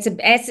 And it's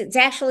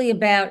actually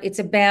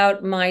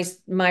about my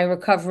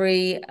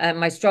recovery,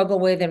 my struggle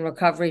with and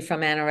recovery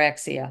from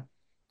anorexia.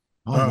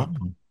 Oh.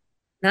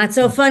 Not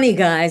so funny,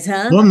 guys,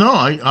 huh? Well, no,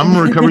 I'm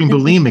a recovering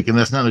bulimic, and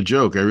that's not a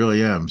joke. I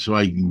really am. So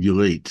I can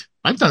relate.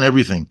 I've done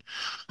everything.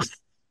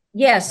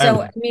 Yeah,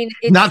 so I mean,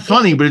 it's not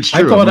funny, but it's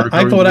true.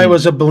 I thought I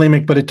was a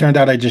bulimic, but it turned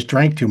out I just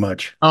drank too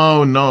much.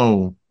 Oh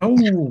no. Oh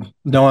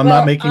no, I'm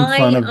not making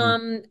fun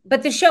of.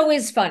 But the show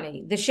is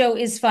funny. The show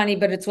is funny,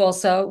 but it's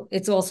also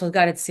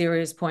got its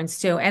serious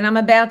points too. And I'm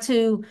about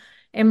to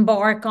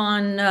embark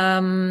on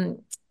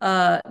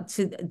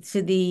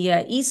to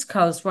the East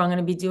Coast, where I'm going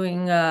to be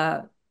doing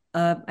a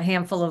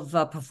handful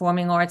of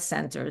performing arts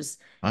centers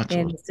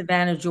in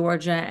Savannah,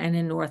 Georgia, and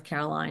in North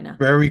Carolina.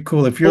 Very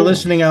cool. If you're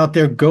listening out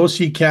there, go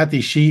see Kathy.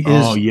 She is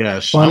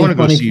funny, I want to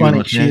go see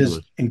funny. She is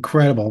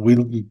incredible. We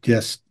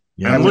just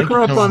look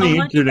her up on the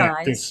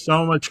internet. There's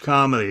so much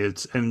comedy.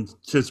 It's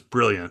just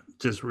brilliant.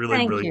 Just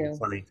really brilliant,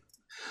 funny.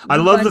 I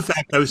love the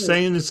fact, I was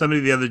saying to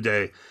somebody the other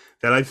day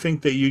that I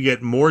think that you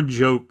get more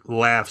joke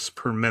laughs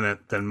per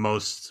minute than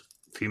most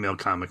female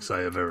comics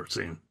I have ever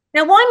seen.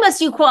 Now, why must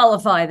you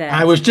qualify that?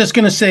 I was just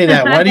going to say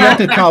that. Why do you have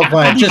to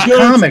qualify it? Just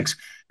comics,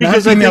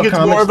 because I think it's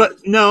more of a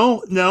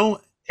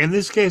no. In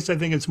this case, I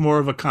think it's more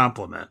of a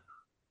compliment.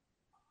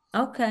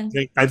 Okay.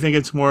 I think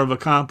it's more of a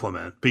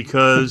compliment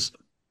because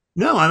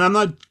no, and I'm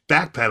not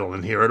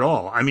backpedaling here at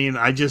all. I mean,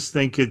 I just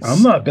think it's.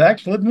 I'm not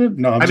backpedaling it.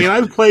 No,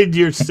 I've played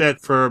your set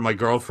for my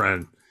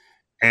girlfriend,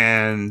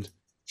 and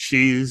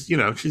she's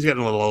getting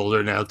a little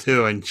older now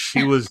too, and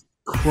she was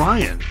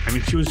crying. I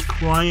mean, she was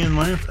crying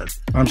laughing.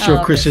 I'm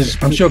sure Chris is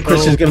going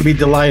to be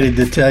delighted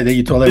to tell that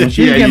you told everyone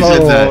she's getting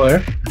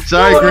older.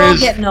 Sorry,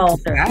 Chris. Getting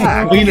older.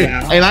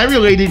 And I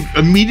related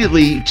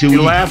immediately to.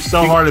 You laughed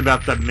so hard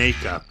about the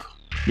makeup.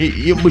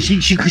 You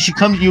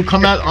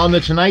come out on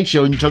the Tonight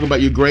Show and you talk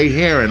about your gray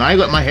hair, and I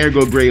let my hair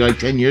go gray like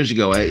 10 years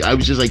ago. I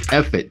was just like,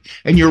 F it.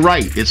 And you're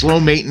right. It's low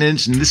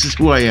maintenance, and this is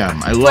who I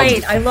am. I love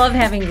it. I love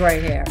having gray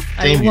hair.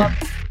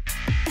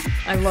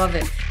 I love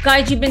it.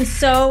 Guys, you've been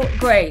so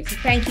great.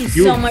 Thank you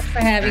so much for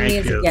having me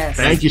as a guest.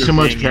 Thank you so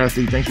much,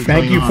 Kathy. Thanks for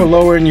coming on. Thank you for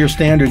lowering your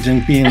standards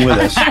and being with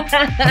us.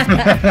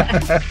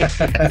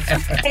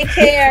 Take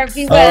care.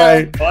 Be well. All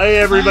right. Bye,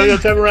 everybody.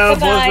 Let's have a round of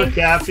applause for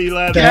CATHY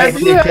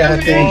LADMAN.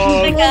 Kathy.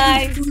 Bye,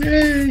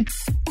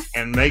 guys.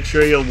 And make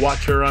sure you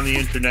watch her on the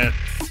internet.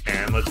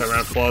 And let's have a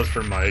round of applause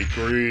for Mike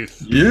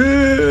Reith. Yeah.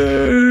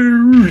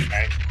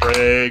 And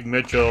Craig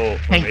Mitchell.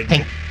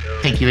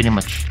 Thank you very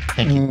much.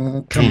 Thank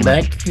you. Come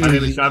back. My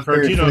name is John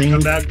Fertino.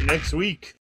 Come back next week.